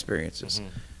my experiences,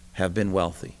 have been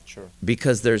wealthy. Sure.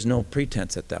 Because there's no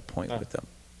pretense at that point with them.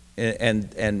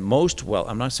 And most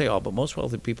I'm not saying all, but most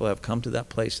wealthy people have come to that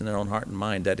place in their own heart and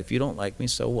mind that if you don't like me,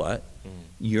 so what?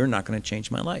 You're not going to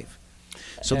change my life.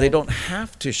 So they don't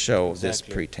have to show this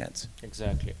pretense.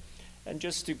 Exactly. And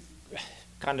just to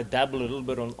kind of dabble a little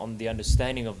bit on the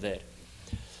understanding of that,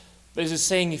 there's a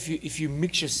saying, if you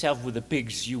mix yourself with the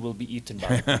pigs, you will be eaten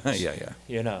by the pigs. Yeah.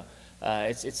 You know,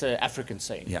 it's an African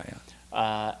saying. Yeah.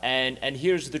 And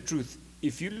here's the truth.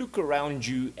 If you look around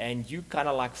you and you kind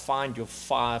of like find your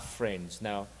 5 friends.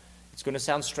 Now, it's going to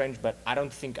sound strange, but I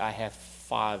don't think I have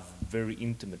 5 very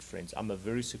intimate friends. I'm a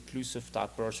very seclusive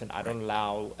type person. I don't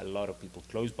allow a lot of people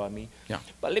close by me. Yeah.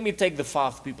 But let me take the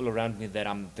 5 people around me that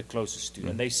I'm the closest to.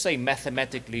 And they say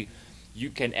mathematically, you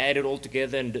can add it all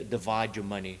together and divide your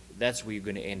money. That's where you're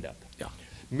going to end up. Yeah.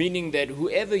 Meaning that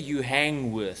whoever you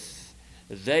hang with,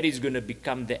 that is going to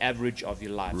become the average of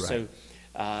your life. Right. So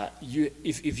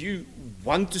if you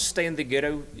want to stay in the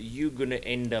ghetto, you're going to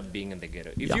end up being in the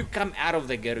ghetto. If Yeah. you come out of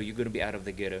the ghetto, you're going to be out of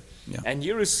the ghetto. Yeah. And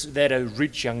here is that a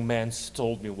rich young man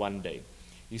told me one day.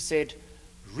 He said,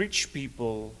 rich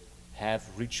people have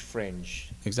rich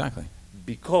friends Exactly.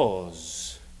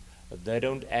 because they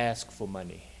don't ask for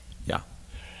money. Yeah.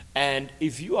 And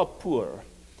if you are poor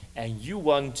and you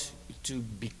want to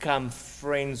become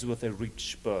friends with a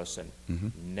rich person,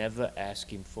 never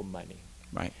ask him for money.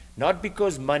 Right. Not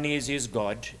because money is his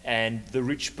God, and the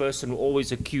rich person will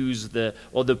always accuse the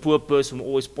poor person will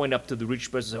always point up to the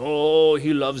rich person, oh,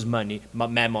 he loves money,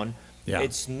 mammon. Yeah.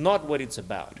 It's not what it's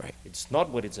about. Right. It's not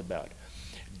what it's about.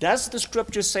 Does the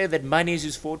scripture say that money is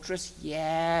his fortress?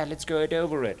 Yeah, let's go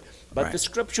over it. But Right. the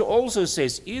scripture also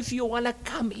says, if you want to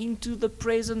come into the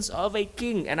presence of a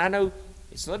king, and I know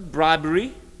it's not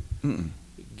bribery,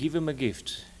 give him a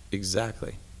gift.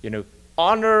 Exactly. You know,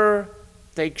 honor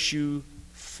takes you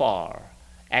far.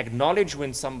 Acknowledge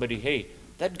when somebody, hey,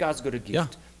 that guy's got a gift. Yeah.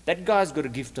 That guy's got a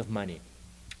gift of money.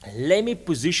 Let me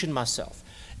position myself.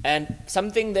 And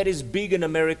something that is big in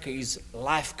America is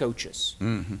life coaches.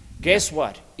 Guess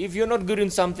what? If you're not good in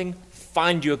something,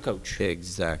 find your coach.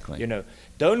 Exactly. You know,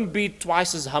 don't be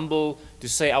twice as humble to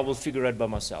say, I will figure it by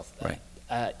myself. Right.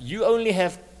 You only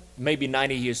have maybe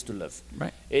 90 years to live.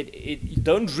 Right.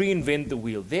 Don't reinvent the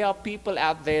wheel. There are people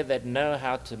out there that know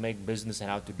how to make business and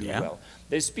how to do Yeah. well.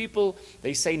 There's people,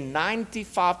 they say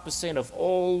 95% of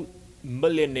all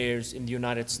millionaires in the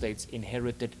United States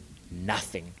inherited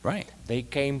nothing. Right. They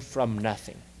came from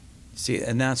nothing. See,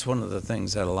 and that's one of the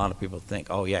things that a lot of people think,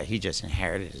 oh, yeah, he just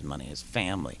inherited his money, his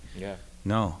family. Yeah,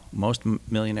 No, most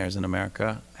millionaires in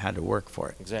America had to work for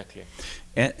it. exactly.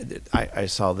 And I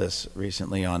saw this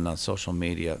recently on social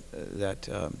media that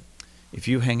if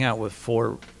you hang out with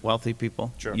 4 wealthy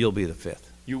people, Sure. you'll be the 5th.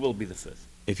 You will be the 5th.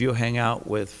 If you hang out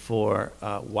with 4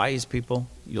 wise people,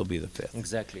 you'll be the 5th.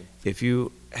 Exactly. If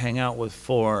you hang out with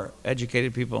 4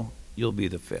 educated people, you'll be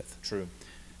the 5th. True.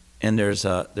 And there's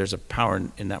a power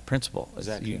in that principle.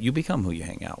 Exactly. You become who you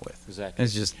hang out with. Exactly.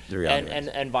 It's just the reality.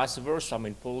 And vice versa. I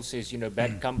mean, Paul says,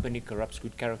 bad company corrupts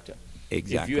good character.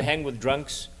 Exactly. If you hang with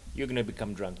drunks, you're going to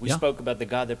become drunk. We Yeah. spoke about the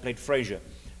guy that played Frasier.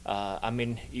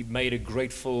 He made a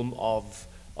great film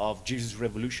of Jesus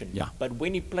Revolution. Yeah. But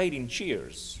when he played in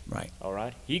Cheers, Right. all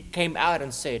right, he came out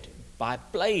and said, by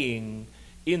playing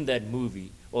in that movie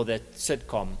or that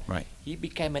sitcom, Right. he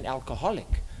became an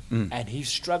alcoholic. And he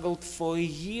struggled for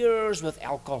years with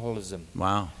alcoholism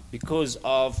Wow. because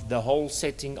of the whole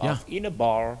setting Yeah. of in a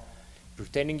bar,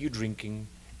 pretending you're drinking,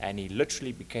 and he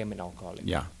literally became an alcoholic.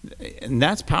 Yeah. And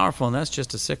that's powerful, and that's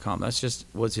just a sitcom. That's just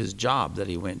was his job that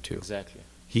he went to. Exactly.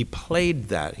 He played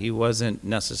that. He wasn't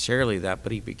necessarily that,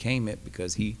 but he became it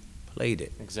because he played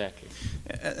it. Exactly.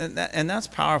 And that's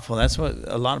powerful. That's what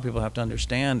a lot of people have to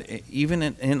understand, even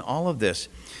in all of this.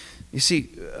 You see,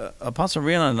 Apostle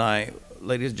Riaan and I,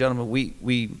 ladies and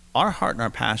gentlemen, our heart and our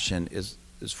passion is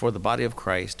for the body of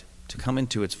Christ to come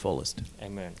into its fullest.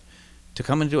 Amen. To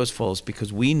come into its fullest,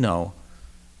 because we know,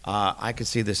 I could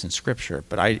see this in Scripture,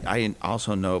 but I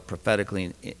also know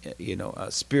prophetically,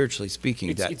 spiritually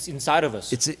speaking, that It's inside of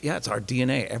us. it's our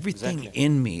DNA. Everything Exactly.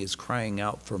 in me is crying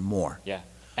out for more. Yeah.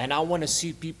 And I want to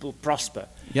see people prosper.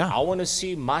 Yeah. I want to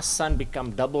see my son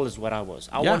become double as what I was.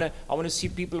 I Yeah. want to see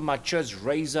people in my church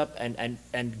raise up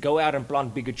and go out and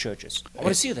plant bigger churches. I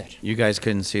want to see that. You guys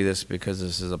couldn't see this because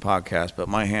this is a podcast, but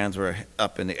my hands were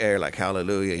up in the air like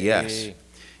hallelujah. Yes. Hey.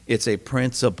 It's a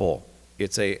principle.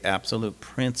 It's a absolute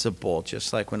principle.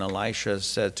 Just like when Elisha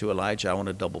said to Elijah, I want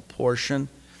a double portion.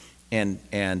 And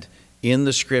in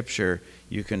the scripture,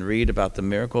 you can read about the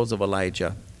miracles of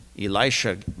Elijah.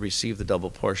 Elisha received the double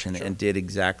portion and did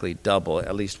exactly double,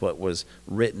 at least what was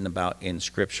written about in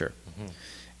scripture.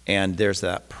 And there's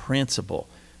that principle.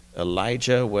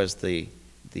 Elijah was the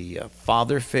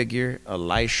father figure.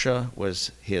 Elisha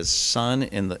was his son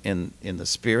in the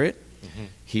spirit.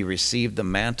 He received the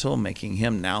mantle, making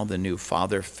him now the new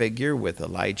father figure with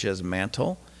Elijah's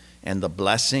mantle and the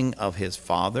blessing of his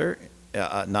father,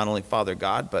 not only Father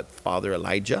God, but Father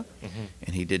Elijah.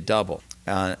 And he did double.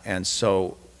 And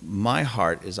so my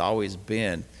heart has always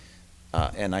been,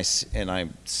 and I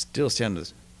still stand with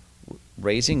this,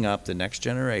 raising up the next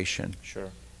generation, Sure.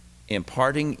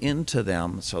 imparting into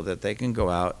them so that they can go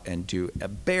out and do a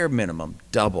bare minimum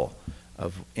double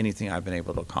of anything I've been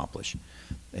able to accomplish.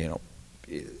 You know,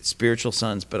 spiritual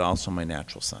sons, but also my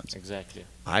natural sons. Exactly.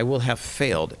 I will have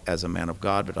failed as a man of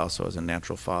God, but also as a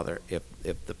natural father, if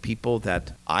the people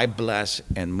that I bless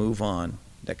and move on,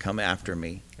 that come after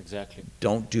me, Exactly.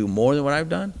 don't do more than what I've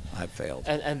done, I've failed.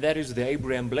 And that is the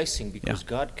Abraham blessing, because Yeah.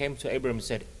 God came to Abraham and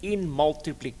said, in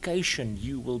multiplication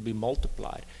you will be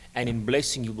multiplied, and in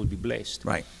blessing you will be blessed.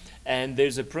 Right. And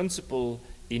there's a principle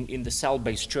in the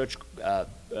cell-based church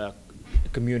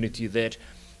community that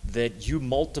you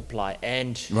multiply.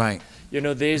 And, Right. you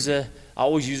know, there's I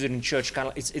always use it in church, kind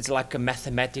of, it's like a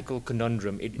mathematical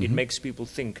conundrum. It makes people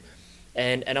think.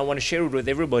 And I want to share it with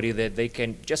everybody that they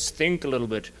can just think a little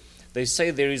bit. They say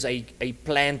there is a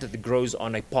plant that grows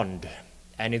on a pond,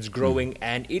 and it's growing,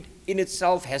 and it in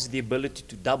itself has the ability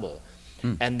to double.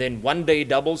 And then one day it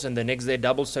doubles, and the next day it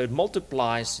doubles, so it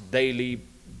multiplies daily,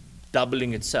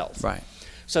 doubling itself. Right.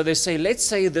 So they say, let's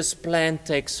say this plant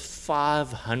takes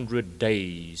 500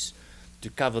 days to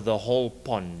cover the whole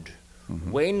pond.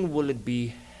 When will it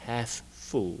be half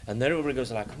full? And then everybody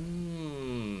goes like,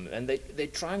 and they're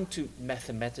trying to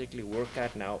mathematically work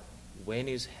out now, when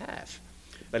is half?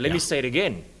 But let me say it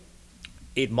again.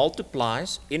 It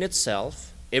multiplies in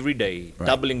itself every day, Right.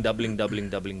 doubling, doubling, doubling,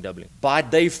 doubling, doubling. By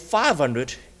day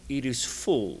 500, it is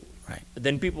full. Right.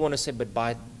 Then people want to say, but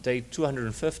by day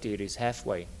 250, it is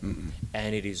halfway.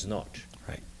 And it is not.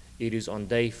 Right. It is on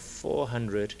day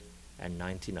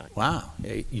 499. Wow.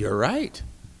 You're right.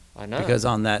 I know. Because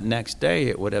on that next day,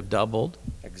 it would have doubled,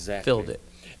 Exactly. filled it.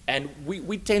 And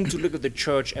we tend to look at the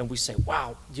church and we say,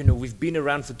 wow, you know, we've been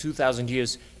around for 2,000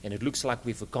 years and it looks like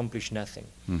we've accomplished nothing.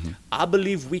 I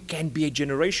believe we can be a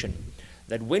generation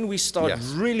that when we start Yes.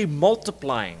 really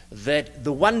multiplying, that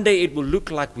the one day it will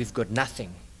look like we've got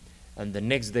nothing and the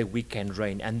next day we can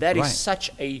reign. And that is Right.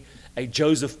 such a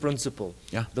Joseph principle.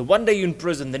 Yeah. The one day you're in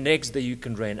prison, the next day you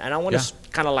can reign. And I want Yeah. to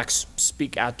kind of like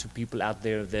speak out to people out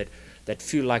there that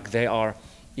feel like they are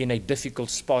in a difficult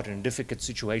spot, in a difficult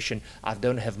situation. I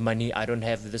don't have money, I don't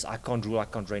have this, I can't rule, I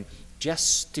can't reign.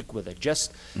 Just stick with it.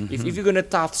 Just if you're going to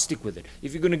tithe, stick with it.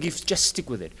 If you're going to give, just stick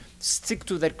with it. Stick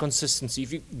to that consistency.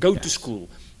 If you go to school,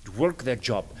 work that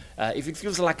job. If it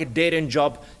feels like a dead-end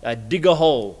job, dig a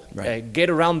hole, Right. get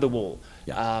around the wall.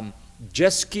 Yeah.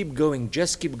 Just keep going,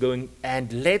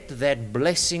 and let that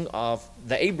blessing of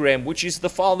the Abraham, which is the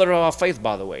father of our faith,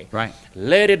 by the way, Right.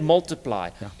 let it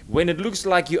multiply. Yeah. When it looks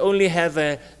like you only have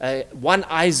one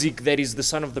Isaac that is the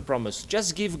son of the promise,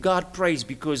 just give God praise,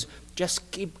 because just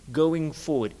keep going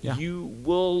forward. Yeah. You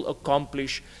will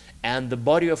accomplish, and the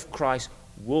body of Christ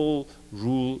will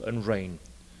rule and reign.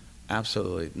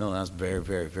 Absolutely. No, that's very,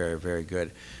 very, very, very good.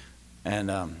 And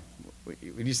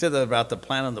when you said that about the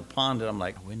plant on the pond, I'm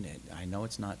like, I know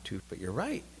it's not too, but you're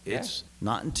right. It's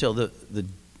not until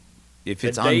if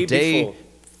it's on day day before.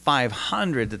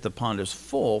 500 that the pond is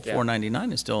full, Yeah.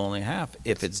 499 is still only half.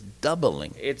 If it's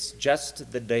doubling, It's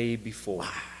just the day before.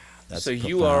 that's So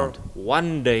you are profound.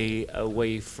 one day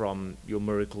away from your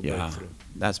miracle breakthrough.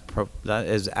 That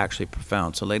is actually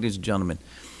profound. So, ladies and gentlemen,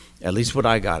 at least what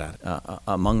I got at,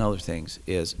 among other things,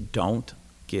 is don't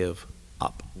give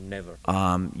up. Never.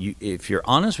 If you're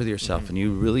honest with yourself and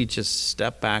you really just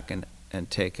step back and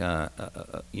take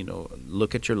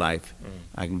look at your life,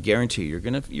 I can guarantee you're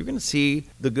gonna see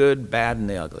the good, bad, and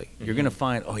the ugly. You're gonna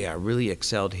find, oh yeah, I really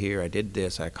excelled here. I did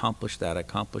this. I accomplished that. I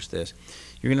accomplished this.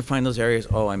 You're gonna find those areas.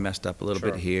 Oh, I messed up a little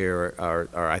Sure. bit here, or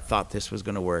I thought this was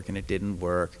gonna work and it didn't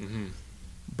work.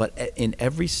 But in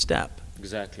every step,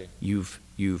 Exactly. you've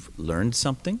learned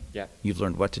something. Yeah. You've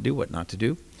learned what to do, what not to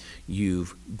do.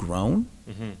 You've grown.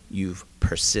 You've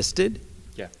persisted.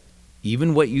 Yeah.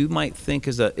 Even what you might think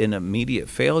is an immediate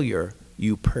failure,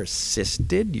 you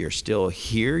persisted. You're still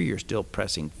here. You're still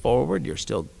pressing forward. You're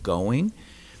still going.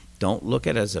 Don't look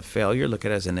at it as a failure. Look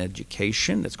at it as an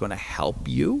education that's going to help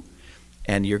you,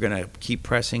 and you're going to keep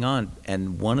pressing on.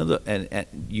 And and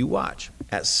you watch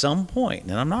at some point,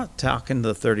 and I'm not talking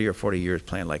the 30 or 40 years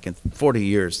plan. Like in 40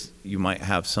 years, you might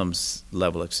have some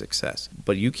level of success,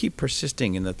 but you keep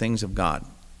persisting in the things of God.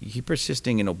 You keep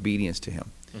persisting in obedience to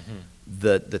Him.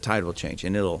 The tide will change,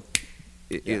 and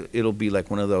it'll be like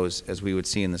one of those, as we would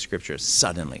see in the scriptures,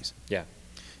 suddenlies. Yeah.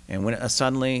 And when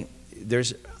suddenly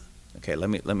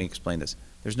let me explain this.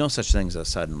 There's no such thing as a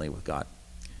suddenly with God.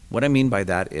 What I mean by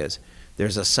that is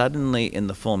there's a suddenly in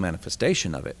the full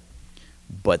manifestation of it,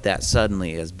 but that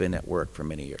suddenly has been at work for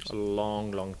many years A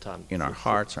long, long time. in our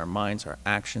hearts, our minds, our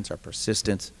actions, our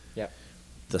persistence. Yeah.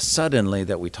 The suddenly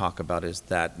that we talk about is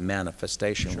that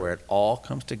manifestation Sure. where it all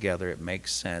comes together, it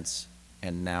makes sense,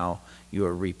 and now you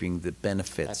are reaping the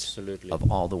benefits Absolutely.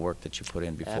 of all the work that you put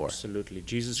in before. Absolutely.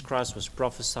 Jesus Christ was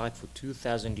prophesied for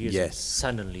 2,000 years, and Yes.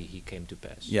 suddenly he came to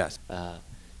pass. Yes.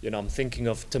 I'm thinking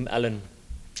of Tim Allen.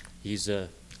 He's a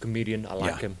comedian. I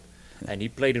like Yeah. him. And he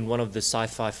played in one of the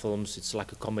sci-fi films. It's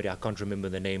like a comedy. I can't remember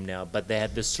the name now. But they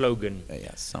had this slogan,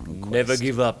 Yeah, something never quest.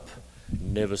 give up,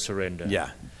 never surrender.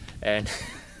 Yeah. And,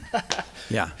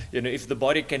 Yeah. if the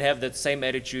body can have that same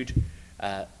attitude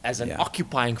as an Yeah.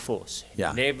 occupying force,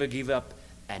 Yeah. never give up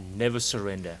and never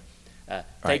surrender. Right.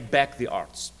 Take back the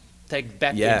arts. Take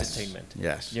back the Yes. entertainment.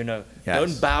 Yes. Don't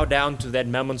Yes. bow down to that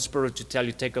mammon spirit to tell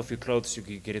you take off your clothes, you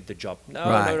can get the job. No,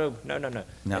 Right. no. No.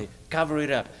 Hey, cover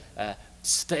it up.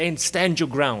 Stand your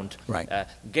ground. Right.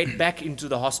 Get back into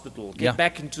the hospital. Get Yeah.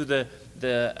 back into the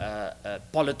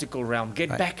political realm. Get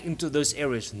Right. back into those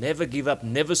areas. Never give up.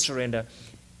 Never surrender.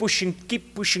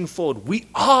 Keep pushing forward. We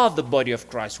are the body of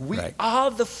Christ. We Right. are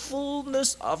the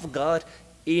fullness of God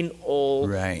in all,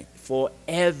 Right. for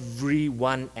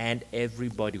everyone and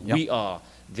everybody. Yep. We are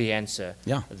the answer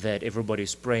Yeah. that everybody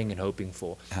is praying and hoping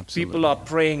for. Absolutely. People are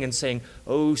praying and saying,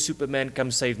 "Oh, Superman,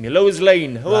 come save me." Lois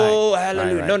Lane, oh, Right,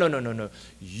 hallelujah. right, No.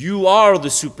 You are the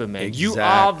Superman. You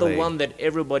are the Exactly. one that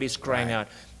everybody's crying Right. out.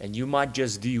 And you might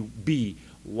just be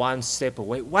one step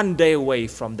away, one day away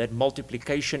from that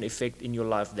multiplication effect in your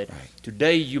life, that Right.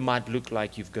 today you might look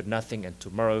like you've got nothing, and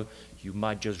tomorrow you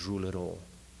might just rule it all.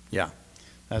 Yeah,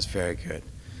 that's very good.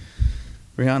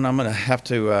 Riaan, I'm going to have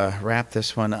to wrap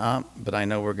this one up, but I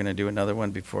know we're going to do another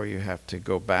one before you have to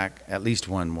go back, at least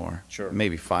one more. Sure.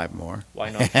 Maybe 5 more.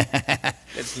 Why not?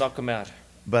 Let's knock them out.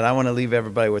 But I want to leave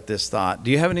everybody with this thought.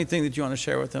 Do you have anything that you want to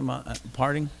share with them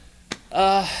parting?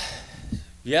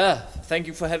 Yeah, thank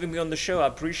you for having me on the show. I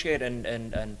appreciate it.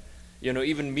 And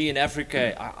even me in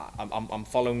Africa, I'm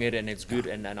following it, and it's good,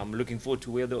 and I'm looking forward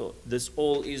to where this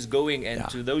all is going. And Yeah.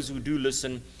 to those who do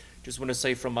listen, just want to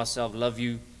say from myself, love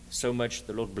you so much.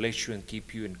 The Lord bless you and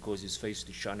keep you and cause his face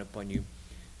to shine upon you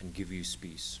and give you his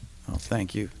peace. Oh,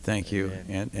 thank you. Thank you.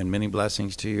 Amen. And many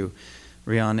blessings to you,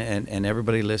 Riaan, and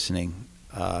everybody listening.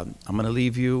 I'm going to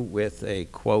leave you with a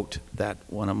quote that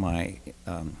one of my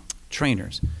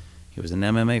trainers, he was an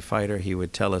MMA fighter. He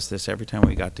would tell us this every time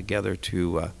we got together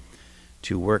to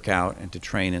work out and to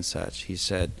train and such. He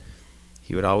said,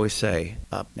 he would always say,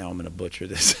 now I'm going to butcher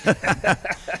this,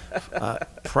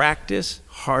 practice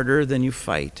harder than you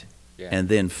fight, Yeah. and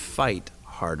then fight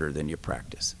harder than you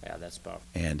practice. Yeah, that's powerful.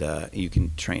 And you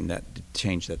can change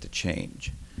that to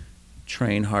change.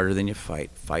 Train harder than you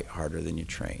fight harder than you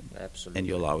train, Absolutely. and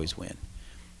you'll always win.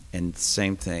 And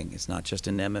same thing, it's not just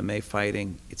in MMA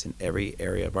fighting, it's in every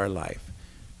area of our life.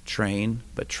 Train,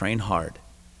 but train hard.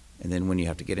 And then when you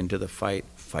have to get into the fight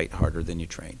harder than you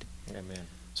trained. Amen.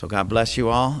 So God bless you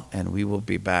all, and we will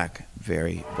be back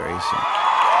very, very soon.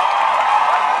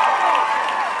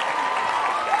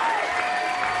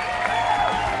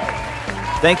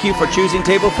 Thank you for choosing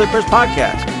Table Flippers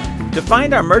Podcast. To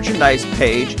find our merchandise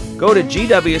page, go to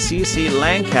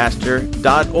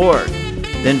gwcclancaster.org.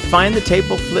 Then find the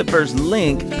Table Flippers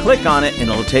link, click on it, and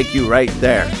it'll take you right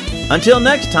there. Until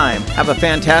next time, have a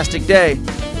fantastic day.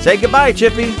 Say goodbye,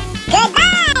 Chippy. Goodbye!